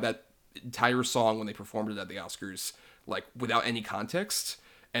moved by that entire song when they performed it at the Oscars, like without any context.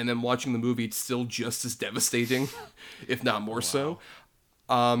 And then watching the movie, it's still just as devastating, if not more so.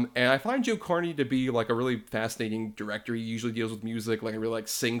 And I find Joe Carney to be like a really fascinating director. He usually deals with music. Like I really like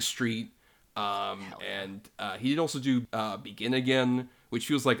Sing Street. And he did also do Begin Again, which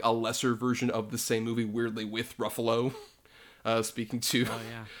feels like a lesser version of the same movie, weirdly, with Ruffalo. Speaking to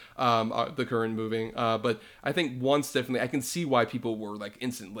the current movie. But I think Once, definitely, I can see why people were like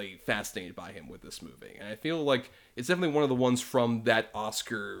instantly fascinated by him with this movie. And I feel like it's definitely one of the ones from that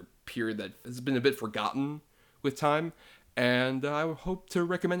Oscar period that has been a bit forgotten with time. And I hope to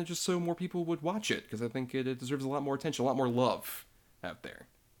recommend it just so more people would watch it, because I think it deserves a lot more attention, a lot more love out there.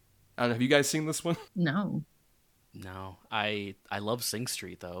 I don't know, have you guys seen this one? No, No, I love Sing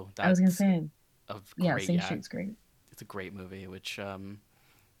Street though. I was gonna That's say, a yeah, great, Sing yeah, Street's great. it's a great movie. Which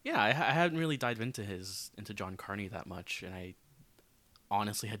yeah, I hadn't really dived into John Carney that much, and I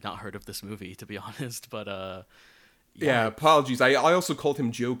honestly had not heard of this movie to be honest. But Yeah, yeah, apologies. I also called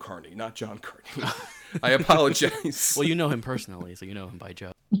him Joe Carney, not John Carney. I apologize. well, you know him personally, so you know him by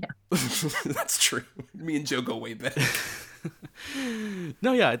Joe. Yeah, That's true. Me and Joe go way back.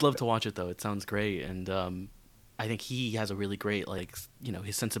 No, yeah, I'd love to watch it though. It sounds great, and I think he has a really great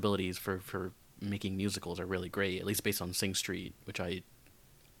his sensibilities for making musicals are really great. At least based on Sing Street, which I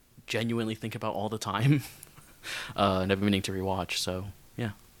genuinely think about all the time, and I've been meaning to rewatch. So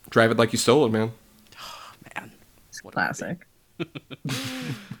yeah, Drive it like you stole it, man. man, it's what a classic.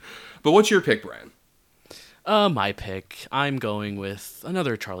 But what's your pick, Brian? My pick. I'm going with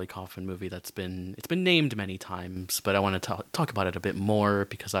another Charlie Kaufman movie it's been named many times, but I want to talk about it a bit more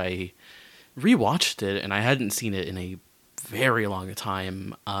because I rewatched it and I hadn't seen it in a very long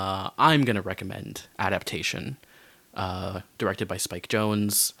time. I'm gonna recommend Adaptation, directed by Spike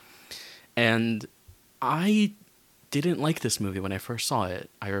Jonze, and I didn't like this movie when I first saw it.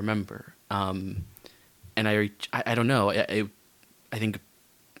 I remember, and I don't know. I think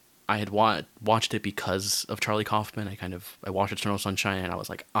I had watched it because of Charlie Kaufman. I watched Eternal Sunshine and I was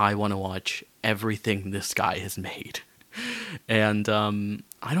like, I want to watch everything this guy has made. And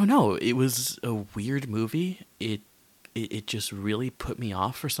I don't know, it was a weird movie. It just really put me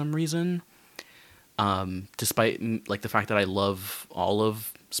off for some reason. Despite like the fact that I love all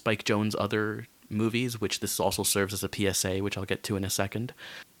of Spike Jonze's other movies, which this also serves as a PSA, which I'll get to in a second.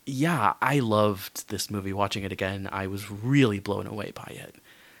 Yeah, I loved this movie. Watching it again, I was really blown away by it.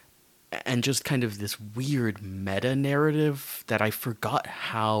 And just kind of this weird meta narrative that I forgot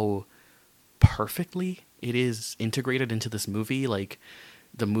how perfectly it is integrated into this movie. Like,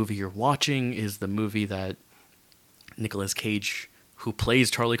 the movie you're watching is the movie that Nicolas Cage, who plays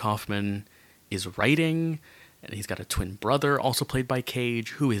Charlie Kaufman, is writing, and he's got a twin brother also played by Cage,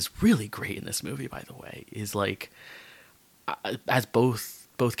 who is really great in this movie, by the way. Is like, as both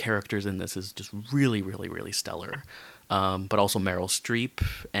characters in this is just really, really, really stellar. But also Meryl Streep,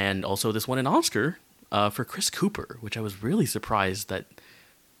 and also this won an Oscar for Chris Cooper, which I was really surprised that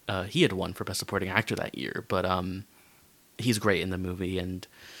he had won for Best Supporting Actor that year. But he's great in the movie, and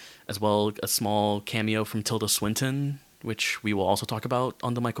as well a small cameo from Tilda Swinton, which we will also talk about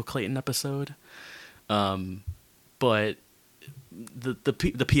on the Michael Clayton episode. But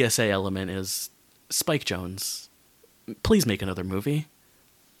the PSA element is Spike Jonze, please make another movie.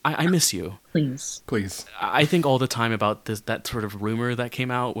 I miss you. Please. I think all the time about that sort of rumor that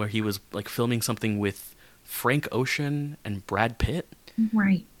came out where he was like filming something with Frank Ocean and Brad Pitt.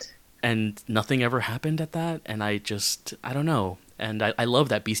 Right. And nothing ever happened at that. And I don't know. And I love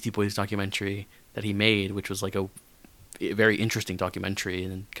that Beastie Boys documentary that he made, which was like a very interesting documentary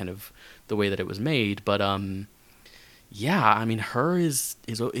and kind of the way that it was made. But yeah, I mean, her is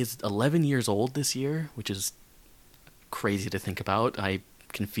 11 years old this year, which is crazy to think about. I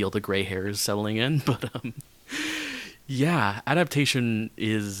can feel the gray hairs settling in, but yeah, Adaptation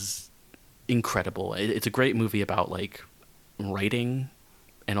is incredible. It's a great movie about like writing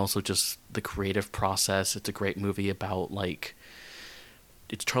and also just the creative process. It's a great movie about like,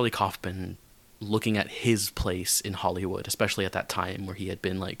 it's Charlie Kaufman looking at his place in Hollywood, especially at that time where he had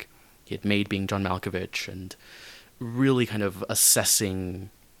made Being John Malkovich, and really kind of assessing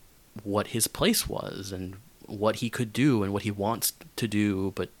what his place was and what he could do and what he wants to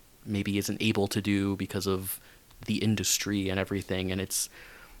do, but maybe isn't able to do because of the industry and everything. And it's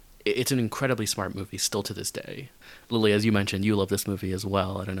an incredibly smart movie still to this day. Lily, as you mentioned, you love this movie as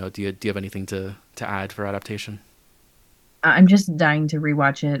well. I don't know. Do you have anything to add for Adaptation? I'm just dying to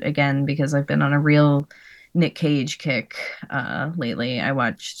rewatch it again because I've been on a real Nick Cage kick lately.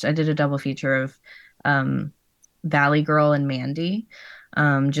 I did a double feature of Valley Girl and Mandy,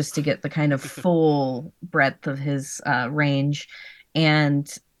 just to get the kind of full breadth of his range.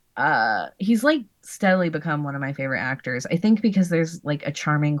 And he's like steadily become one of my favorite actors. I think because there's like a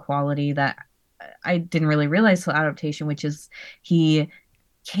charming quality that I didn't really realize till Adaptation, which is he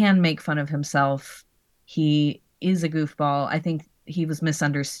can make fun of himself. He is a goofball. I think he was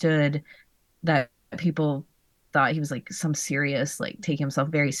misunderstood, that people thought he was like some serious, like taking himself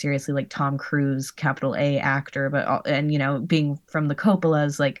very seriously, like Tom Cruise, capital A actor, and being from the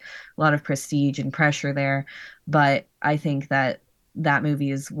Coppolas, like a lot of prestige and pressure there. But I think that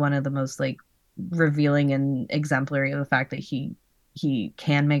movie is one of the most like revealing and exemplary of the fact that he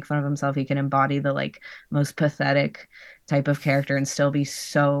can make fun of himself. He can embody the like most pathetic type of character and still be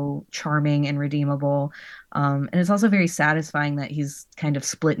so charming and redeemable. And it's also very satisfying that he's kind of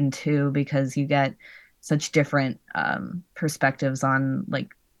split in two because you get such different perspectives on like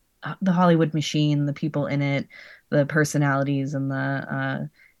the Hollywood machine, the people in it, the personalities, and the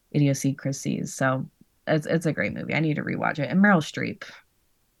idiosyncrasies. So it's a great movie. I need to rewatch it. And Meryl Streep,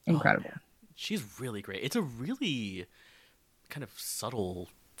 Oh incredible. man, she's really great. It's a really kind of subtle,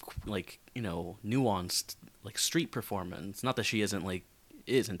 like nuanced like street performance. Not that she isn't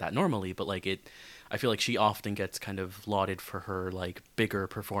that normally, but like it. I feel like she often gets kind of lauded for her like bigger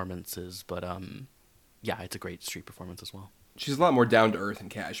performances, but yeah, it's a great street performance as well. She's a lot more down to earth and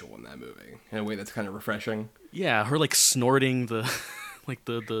casual in that movie in a way that's kind of refreshing. Yeah, her like snorting the like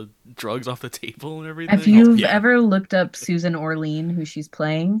the drugs off the table and If everything. you've Yeah. ever looked up Susan Orlean, who she's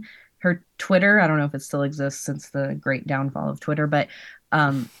playing, her Twitter, I don't know if it still exists since the great downfall of Twitter, but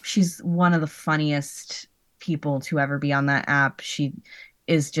she's one of the funniest people to ever be on that app. She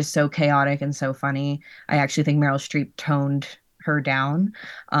is just so chaotic and so funny. I actually think Meryl Streep toned her down.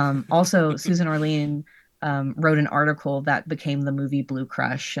 Also, Susan Orlean wrote an article that became the movie Blue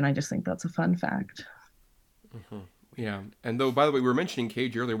Crush, and I just think that's a fun fact. Yeah, and though, by the way, we were mentioning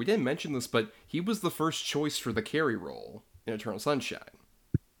Cage earlier. We didn't mention this, but he was the first choice for the Carrie role in Eternal Sunshine,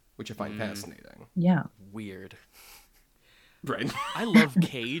 which I find fascinating. Yeah. Weird. Right. I love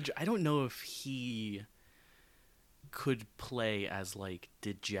Cage. I don't know if he could play as like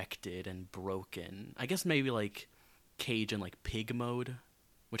dejected and broken. I guess maybe like Cage in like pig mode,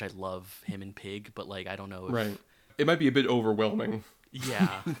 which I love him in Pig, but like I don't know if Right. It might be a bit overwhelming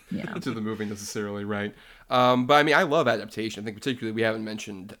yeah. Yeah. to the movie necessarily, right? But I mean, I love adaptation. I think particularly we haven't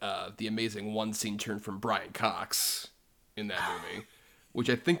mentioned the amazing one scene turn from Brian Cox in that movie, which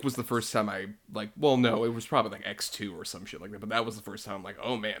I think was the first time I like. Well, no, it was probably like X2 or some shit like that. But that was the first time I'm like,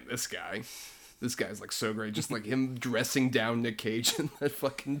 oh man, this guy's like so great. Just like him dressing down Nick Cage in that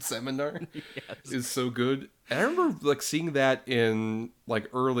fucking seminar is so good. And I remember like seeing that in like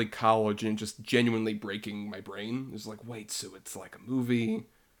early college and just genuinely breaking my brain. It was like, wait, so it's like a movie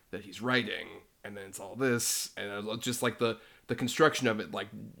that he's writing, and then it's all this, and I was just like the construction of it like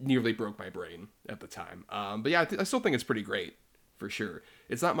nearly broke my brain at the time. But yeah, I still think it's pretty great for sure.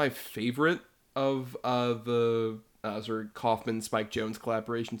 It's not my favorite of the sort of Kaufman Spike Jones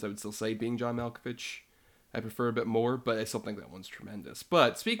collaborations. I would still say being John Malkovich, I prefer a bit more, but I still think that one's tremendous.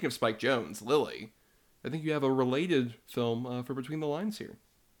 But speaking of Spike Jones, Lily, I think you have a related film for Between the Lines here.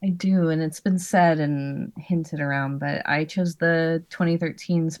 I do, and it's been said and hinted around, but I chose the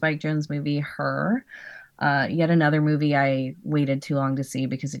 2013 Spike Jonze movie, Her. Yet another movie I waited too long to see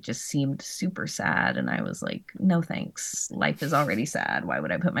because it just seemed super sad, and I was like, no thanks. Life is already sad. Why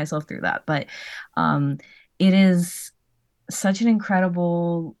would I put myself through that? But um, it is such an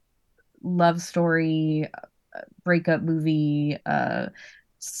incredible love story, breakup movie,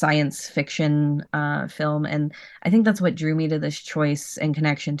 science fiction film. And I think that's what drew me to this choice and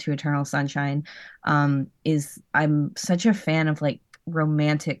connection to Eternal Sunshine. Is I'm such a fan of like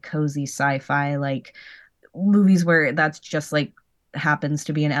romantic, cozy sci-fi, like movies where that's just like happens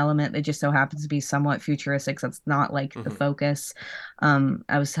to be an element that just so happens to be somewhat futuristic. So that's not like the focus.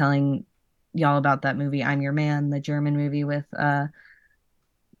 I was telling y'all about that movie, I'm Your Man, the German movie with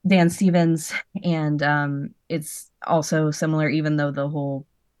Dan Stevens, and it's also similar, even though the whole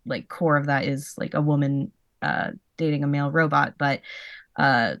like core of that is like a woman dating a male robot. But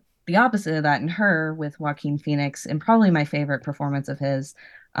uh, the opposite of that in Her with Joaquin Phoenix, and probably my favorite performance of his,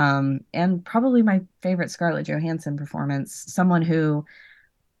 and probably my favorite Scarlett Johansson performance. Someone who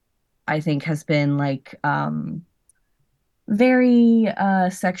I think has been like very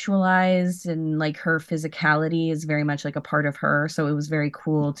sexualized, and like her physicality is very much like a part of her, so it was very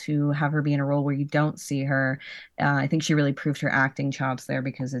cool to have her be in a role where you don't see her. I think she really proved her acting chops there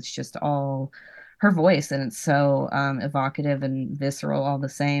because it's just all her voice, and it's so evocative and visceral all the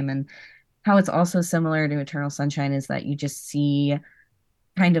same. And how it's also similar to Eternal Sunshine is that you just see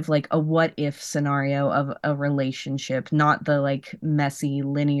kind of like a what if scenario of a relationship, not the like messy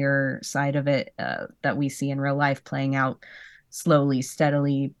linear side of it that we see in real life playing out slowly,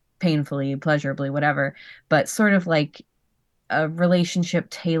 steadily, painfully, pleasurably, whatever, but sort of like a relationship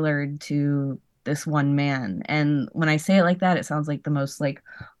tailored to this one man. And when I say it like that, it sounds like the most like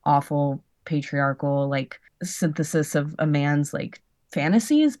awful patriarchal like synthesis of a man's like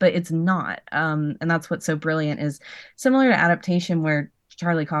fantasies, but it's not. And that's what's so brilliant is similar to adaptation where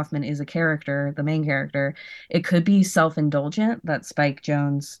Charlie Kaufman is a character, the main character. It could be self-indulgent that Spike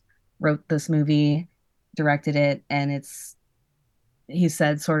Jonze wrote this movie, directed it, and it's he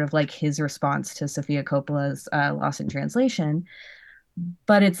said sort of like his response to Sofia Coppola's Lost in Translation.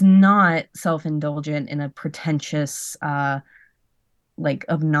 but it's not self-indulgent in a pretentious, like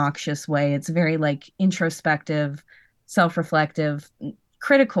obnoxious way. It's very like introspective, self-reflective,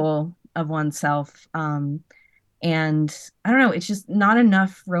 critical of oneself. And I don't know, it's just not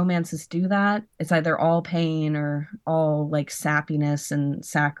enough romances do that. It's either all pain or all like sappiness and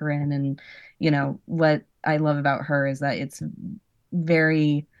saccharine. And, what I love about her is that it's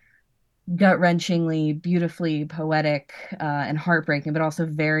very gut-wrenchingly, beautifully poetic, and heartbreaking, but also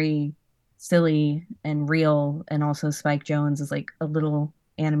very silly and real. And also Spike Jonze is like a little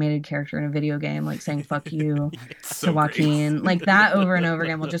animated character in a video game, like saying "fuck you" It's to so great. Joaquin. Like that over and over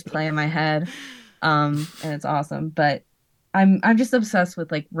again will just play in my head. And it's awesome. But I'm just obsessed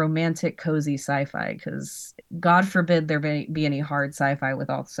with like romantic, cozy sci-fi because God forbid there be any hard sci-fi with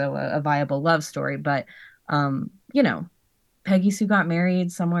also a viable love story. But Peggy Sue Got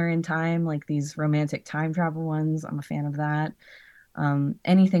Married, Somewhere in Time, like these romantic time travel ones. I'm a fan of that.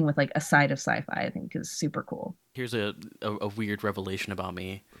 Anything with like a side of sci-fi, I think is super cool. Here's a weird revelation about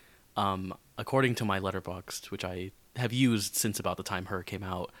me. According to my Letterboxd, which I have used since about the time Her came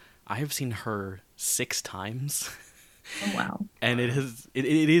out, I have seen Her 6 times. Oh wow. And it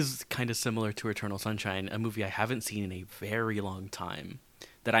is kind of similar to Eternal Sunshine, a movie I haven't seen in a very long time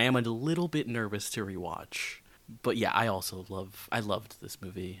that I am a little bit nervous to rewatch. But yeah, I loved this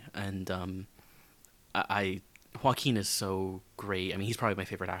movie, and I Joaquin is so great. I mean, he's probably my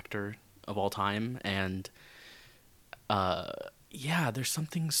favorite actor of all time, and yeah, there's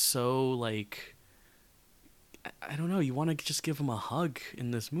something so like I don't know, you want to just give him a hug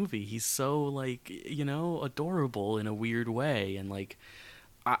in this movie. He's so like, adorable in a weird way, and like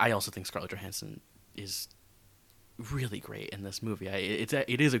I also think Scarlett Johansson is really great in this movie.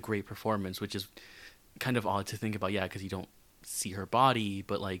 It is a great performance, which is kind of odd to think about, yeah, because you don't see her body,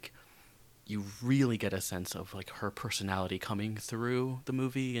 but like you really get a sense of like her personality coming through the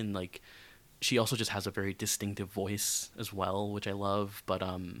movie, and like she also just has a very distinctive voice as well, which I love. But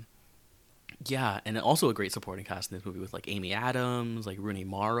yeah, and also a great supporting cast in this movie with like Amy Adams, like Rooney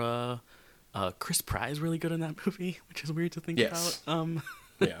Mara, Chris Pratt is really good in that movie, which is weird to think Yes. about.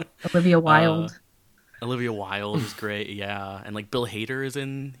 Yeah. Olivia Wilde. Olivia Wilde is great, yeah, and like Bill Hader is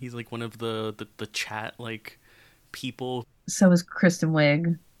in. He's like one of the chat like people. So is Kristen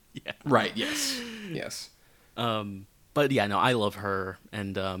Wiig. Yeah. Right. Yes. Yes. But yeah, no, I love Her,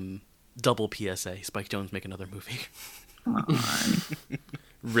 and double PSA: Spike Jonze make another movie. Come on.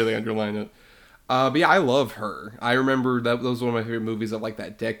 Really underline it. But yeah, I love Her. I remember that was one of my favorite movies of like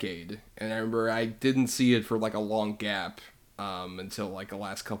that decade, and I remember I didn't see it for like a long gap until like the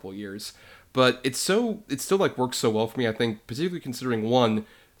last couple years. But it still like works so well for me. I think, particularly considering one,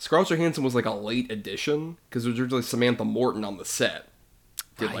 Scarlett Johansson was like a late addition because there was originally Samantha Morton on the set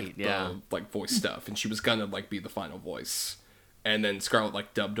did like the like voice stuff, and she was gonna like be the final voice, and then Scarlett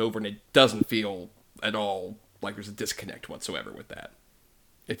like dubbed over, and it doesn't feel at all like there's a disconnect whatsoever with that.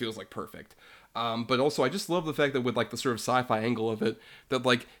 It feels like perfect. But also, I just love the fact that with like the sort of sci-fi angle of it, that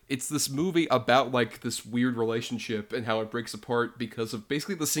like it's this movie about like this weird relationship and how it breaks apart because of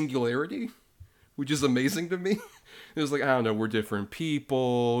basically the singularity, which is amazing to me. It was like, I don't know, we're different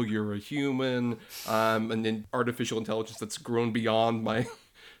people, you're a human, and then artificial intelligence that's grown beyond my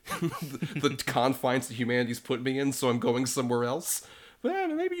the confines that humanity's put me in, so I'm going somewhere else. But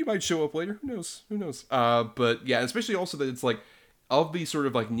maybe you might show up later. Who knows? Who knows? But yeah, especially also that it's like, of these sort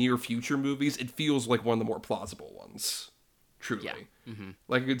of like near future movies, it feels like one of the more plausible ones. Truly. Yeah. Mm-hmm.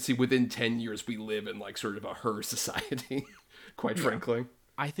 Like I could see within 10 years we live in like sort of a Her society, quite frankly.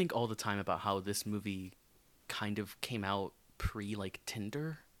 I think all the time about how this movie kind of came out pre like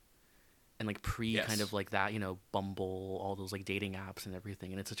Tinder and like pre kind of like that, Bumble, all those like dating apps and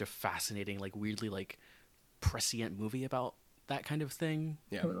everything. And it's such a fascinating, like weirdly like prescient movie about that kind of thing.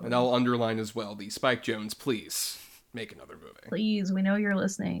 Yeah. And I'll underline as well the Spike Jonze, please make another movie. Please, we know you're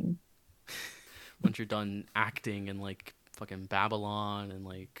listening. Once you're done acting in like fucking Babylon and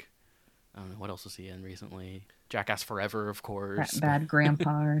like I don't know what else was he in recently. Jackass Forever, of course. Bad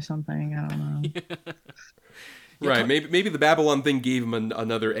Grandpa or something. I don't know. Yeah. Right. Maybe the Babylon thing gave him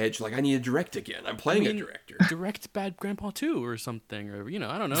another edge. Like, I need to direct again. I'm playing a director. Direct Bad Grandpa 2 or something, or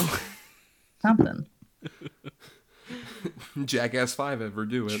I don't know. Something. Jackass 5 ever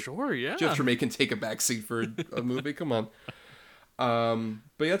do it. Sure, yeah. Jeff Tremaine can take a backseat for a movie. Come on.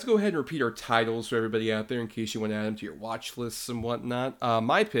 But yeah, let's go ahead and repeat our titles for everybody out there in case you want to add them to your watch lists and whatnot.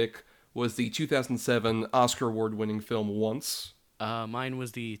 My pick was the 2007 Oscar award-winning film Once. Mine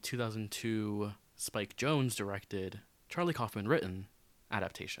was the 2002 Spike Jonze directed, Charlie Kaufman written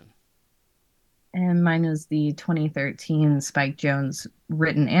adaptation. And mine was the 2013 Spike Jonze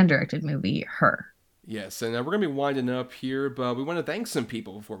written and directed movie Her. Yes, and we're going to be winding up here, but we want to thank some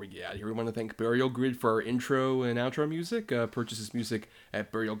people before we get out of here. We want to thank Burial Grid for our intro and outro music. Purchase this music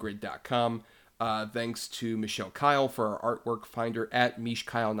at burialgrid.com. Thanks to Michelle Kyle for our artwork finder at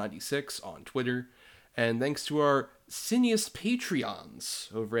MishKyle96 on Twitter. And thanks to our Cineast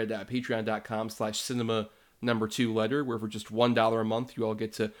Patreons over at patreon.com/cinema number 2 letter, where for just $1 a month you all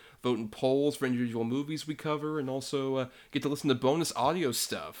get to vote in polls for individual movies we cover, and also get to listen to bonus audio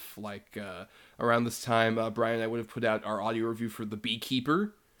stuff. Like around this time, Brian and I would have put out our audio review for The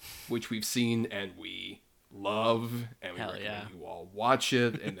Beekeeper, which we've seen and we love, and we recommend you all watch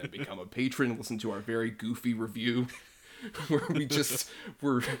it and then become a patron and listen to our very goofy review where we just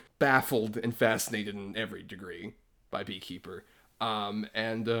were baffled and fascinated in every degree by Beekeeper.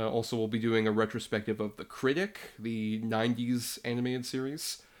 And also we'll be doing a retrospective of The Critic, the 90s animated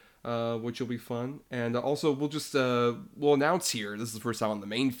series, which will be fun. And also we'll announce here, this is the first time on the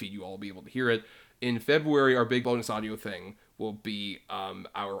main feed you all will be able to hear it. In February, our big bonus audio thing will be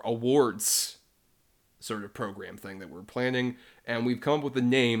our awards sort of program thing that we're planning. And we've come up with a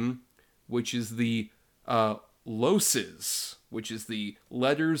name, which is the LOSES, which is the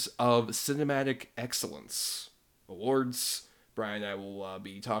Letters of Cinematic Excellence Awards. Brian and I will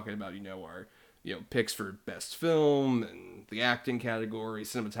be talking about, our picks for best film and the acting category,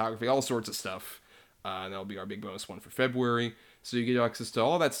 cinematography, all sorts of stuff. And that'll be our big bonus one for February. So you get access to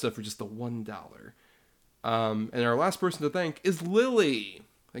all that stuff for just the $1. And our last person to thank is Lily.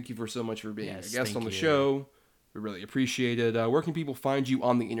 Thank you so much for being a guest on the show. We really appreciate it. Where can people find you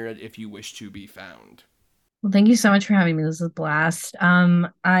on the internet if you wish to be found? Well, thank you so much for having me. This is a blast. I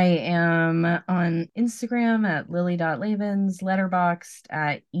am on Instagram at lily.lavens, Letterboxd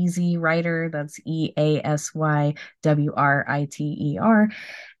at EasyWriter. That's EASYWRITER.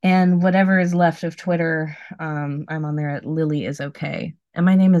 And whatever is left of Twitter, I'm on there at Lily is okay. And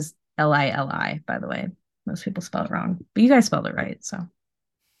my name is Lili, by the way. Most people spell it wrong, but you guys spelled it right, so.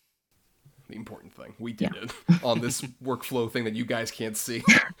 The important thing. We did it on this workflow thing that you guys can't see.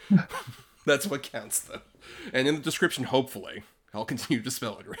 That's what counts, though. And in the description, hopefully, I'll continue to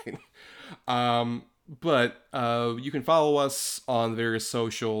spell it right. But you can follow us on various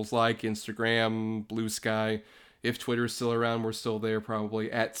socials like Instagram, Blue Sky. If Twitter is still around, we're still there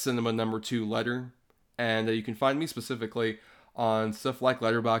probably, at cinema number 2 letter. And you can find me specifically on stuff like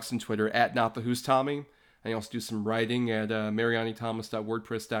Letterboxd and Twitter at Not The Who's Tommy. And you also do some writing at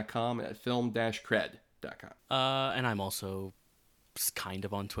marianithomas.wordpress.com and at film-cred.com. And I'm also kind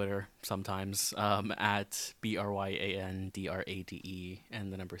of on Twitter sometimes, at BRYANDRADE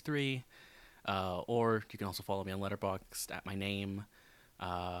and the number 3. Or you can also follow me on Letterboxd at my name,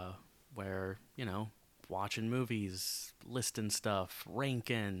 where, watching movies, listing stuff,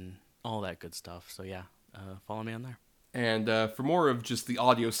 ranking, all that good stuff. So yeah, follow me on there. And for more of just the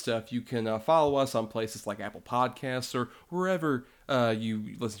audio stuff, you can follow us on places like Apple Podcasts or wherever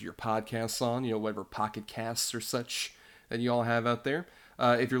you listen to your podcasts on, whatever Pocket Casts or such that you all have out there.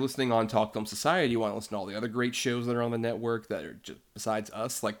 If you're listening on Talk Film Society, you want to listen to all the other great shows that are on the network that are just besides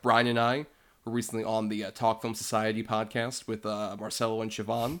us, like Brian and I were recently on the Talk Film Society podcast with Marcelo and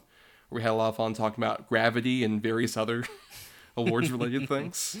Siobhan, where we had a lot of fun talking about Gravity and various other awards-related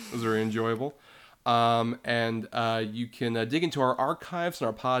things. It was very enjoyable. And you can dig into our archives and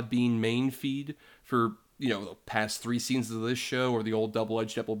our Podbean main feed for, the past 3 seasons of this show or the old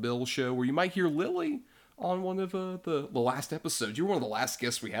Double-Edged Double Bill show, where you might hear Lily on one of the last episodes. You were one of the last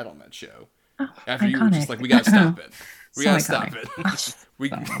guests we had on that show. Oh, after iconic. You were just like, we gotta stop it. We So gotta stop iconic. it.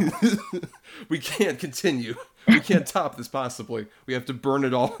 we can't continue. We can't top this possibly. We have to burn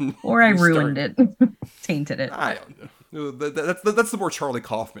it all. Or I ruined it. Tainted it. I don't know. That's the more Charlie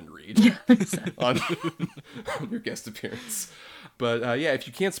Kaufman read exactly. on your guest appearance. But if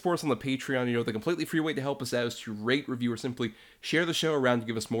you can't support us on the Patreon, the completely free way to help us out is to rate, review, or simply share the show around to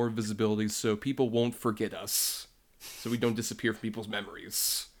give us more visibility so people won't forget us. So we don't disappear from people's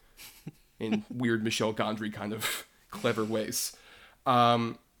memories in weird Michel Gondry kind of clever ways.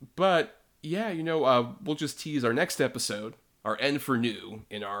 But we'll just tease our next episode, our End for New,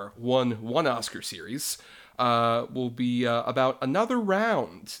 in our one Oscar series. Will be about Another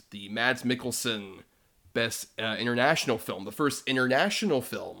Round, the Mads Mikkelsen Best International Film, the first international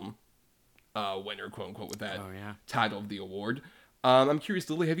film winner, quote unquote, with that title of the award. I'm curious,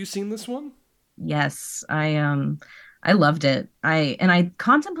 Lily, have you seen this one? Yes, I loved it. I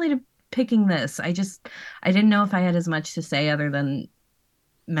contemplated picking this. I didn't know if I had as much to say other than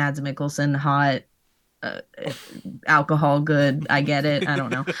Mads Mikkelsen, hot, alcohol good. I get it. I don't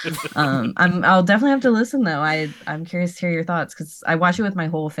know. I'll definitely have to listen though. I'm curious to hear your thoughts because I watch it with my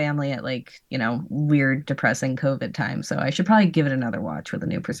whole family at like, weird, depressing COVID time. So I should probably give it another watch with a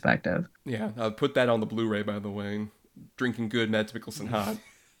new perspective. Yeah, put that on the Blu-ray, by the way. Drinking Good, Mads Mikkelsen hot.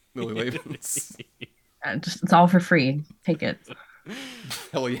 Lily Lavens. It's all for free. Take it.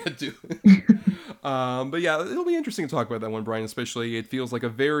 Hell yeah, dude. But yeah, it'll be interesting to talk about that one, Brian. Especially, it feels like a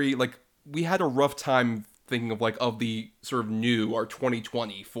very we had a rough time thinking of the sort of new our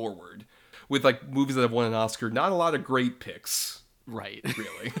 2020 forward with like movies that have won an Oscar. Not a lot of great picks, Right.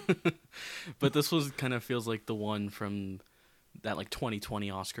 really. But this was kind of feels like the one from that like 2020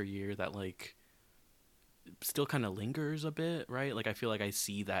 Oscar year that like still kind of lingers a bit, right? Like I feel like I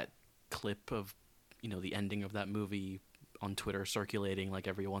see that clip of the ending of that movie on Twitter circulating like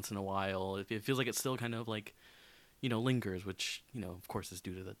every once in a while. It feels like it still kind of like lingers, which of course is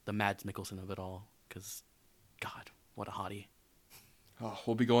due to the Mads Mikkelsen of it all. Because God, what a hottie! Oh,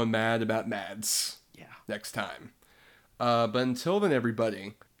 we'll be going mad about Mads. Yeah. Next time. But until then,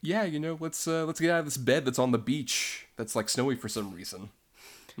 everybody. Yeah, let's get out of this bed that's on the beach that's like snowy for some reason.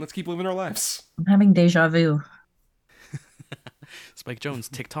 Let's keep living our lives. I'm having deja vu. Spike Jonze,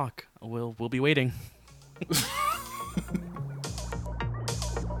 TikTok. We'll be waiting.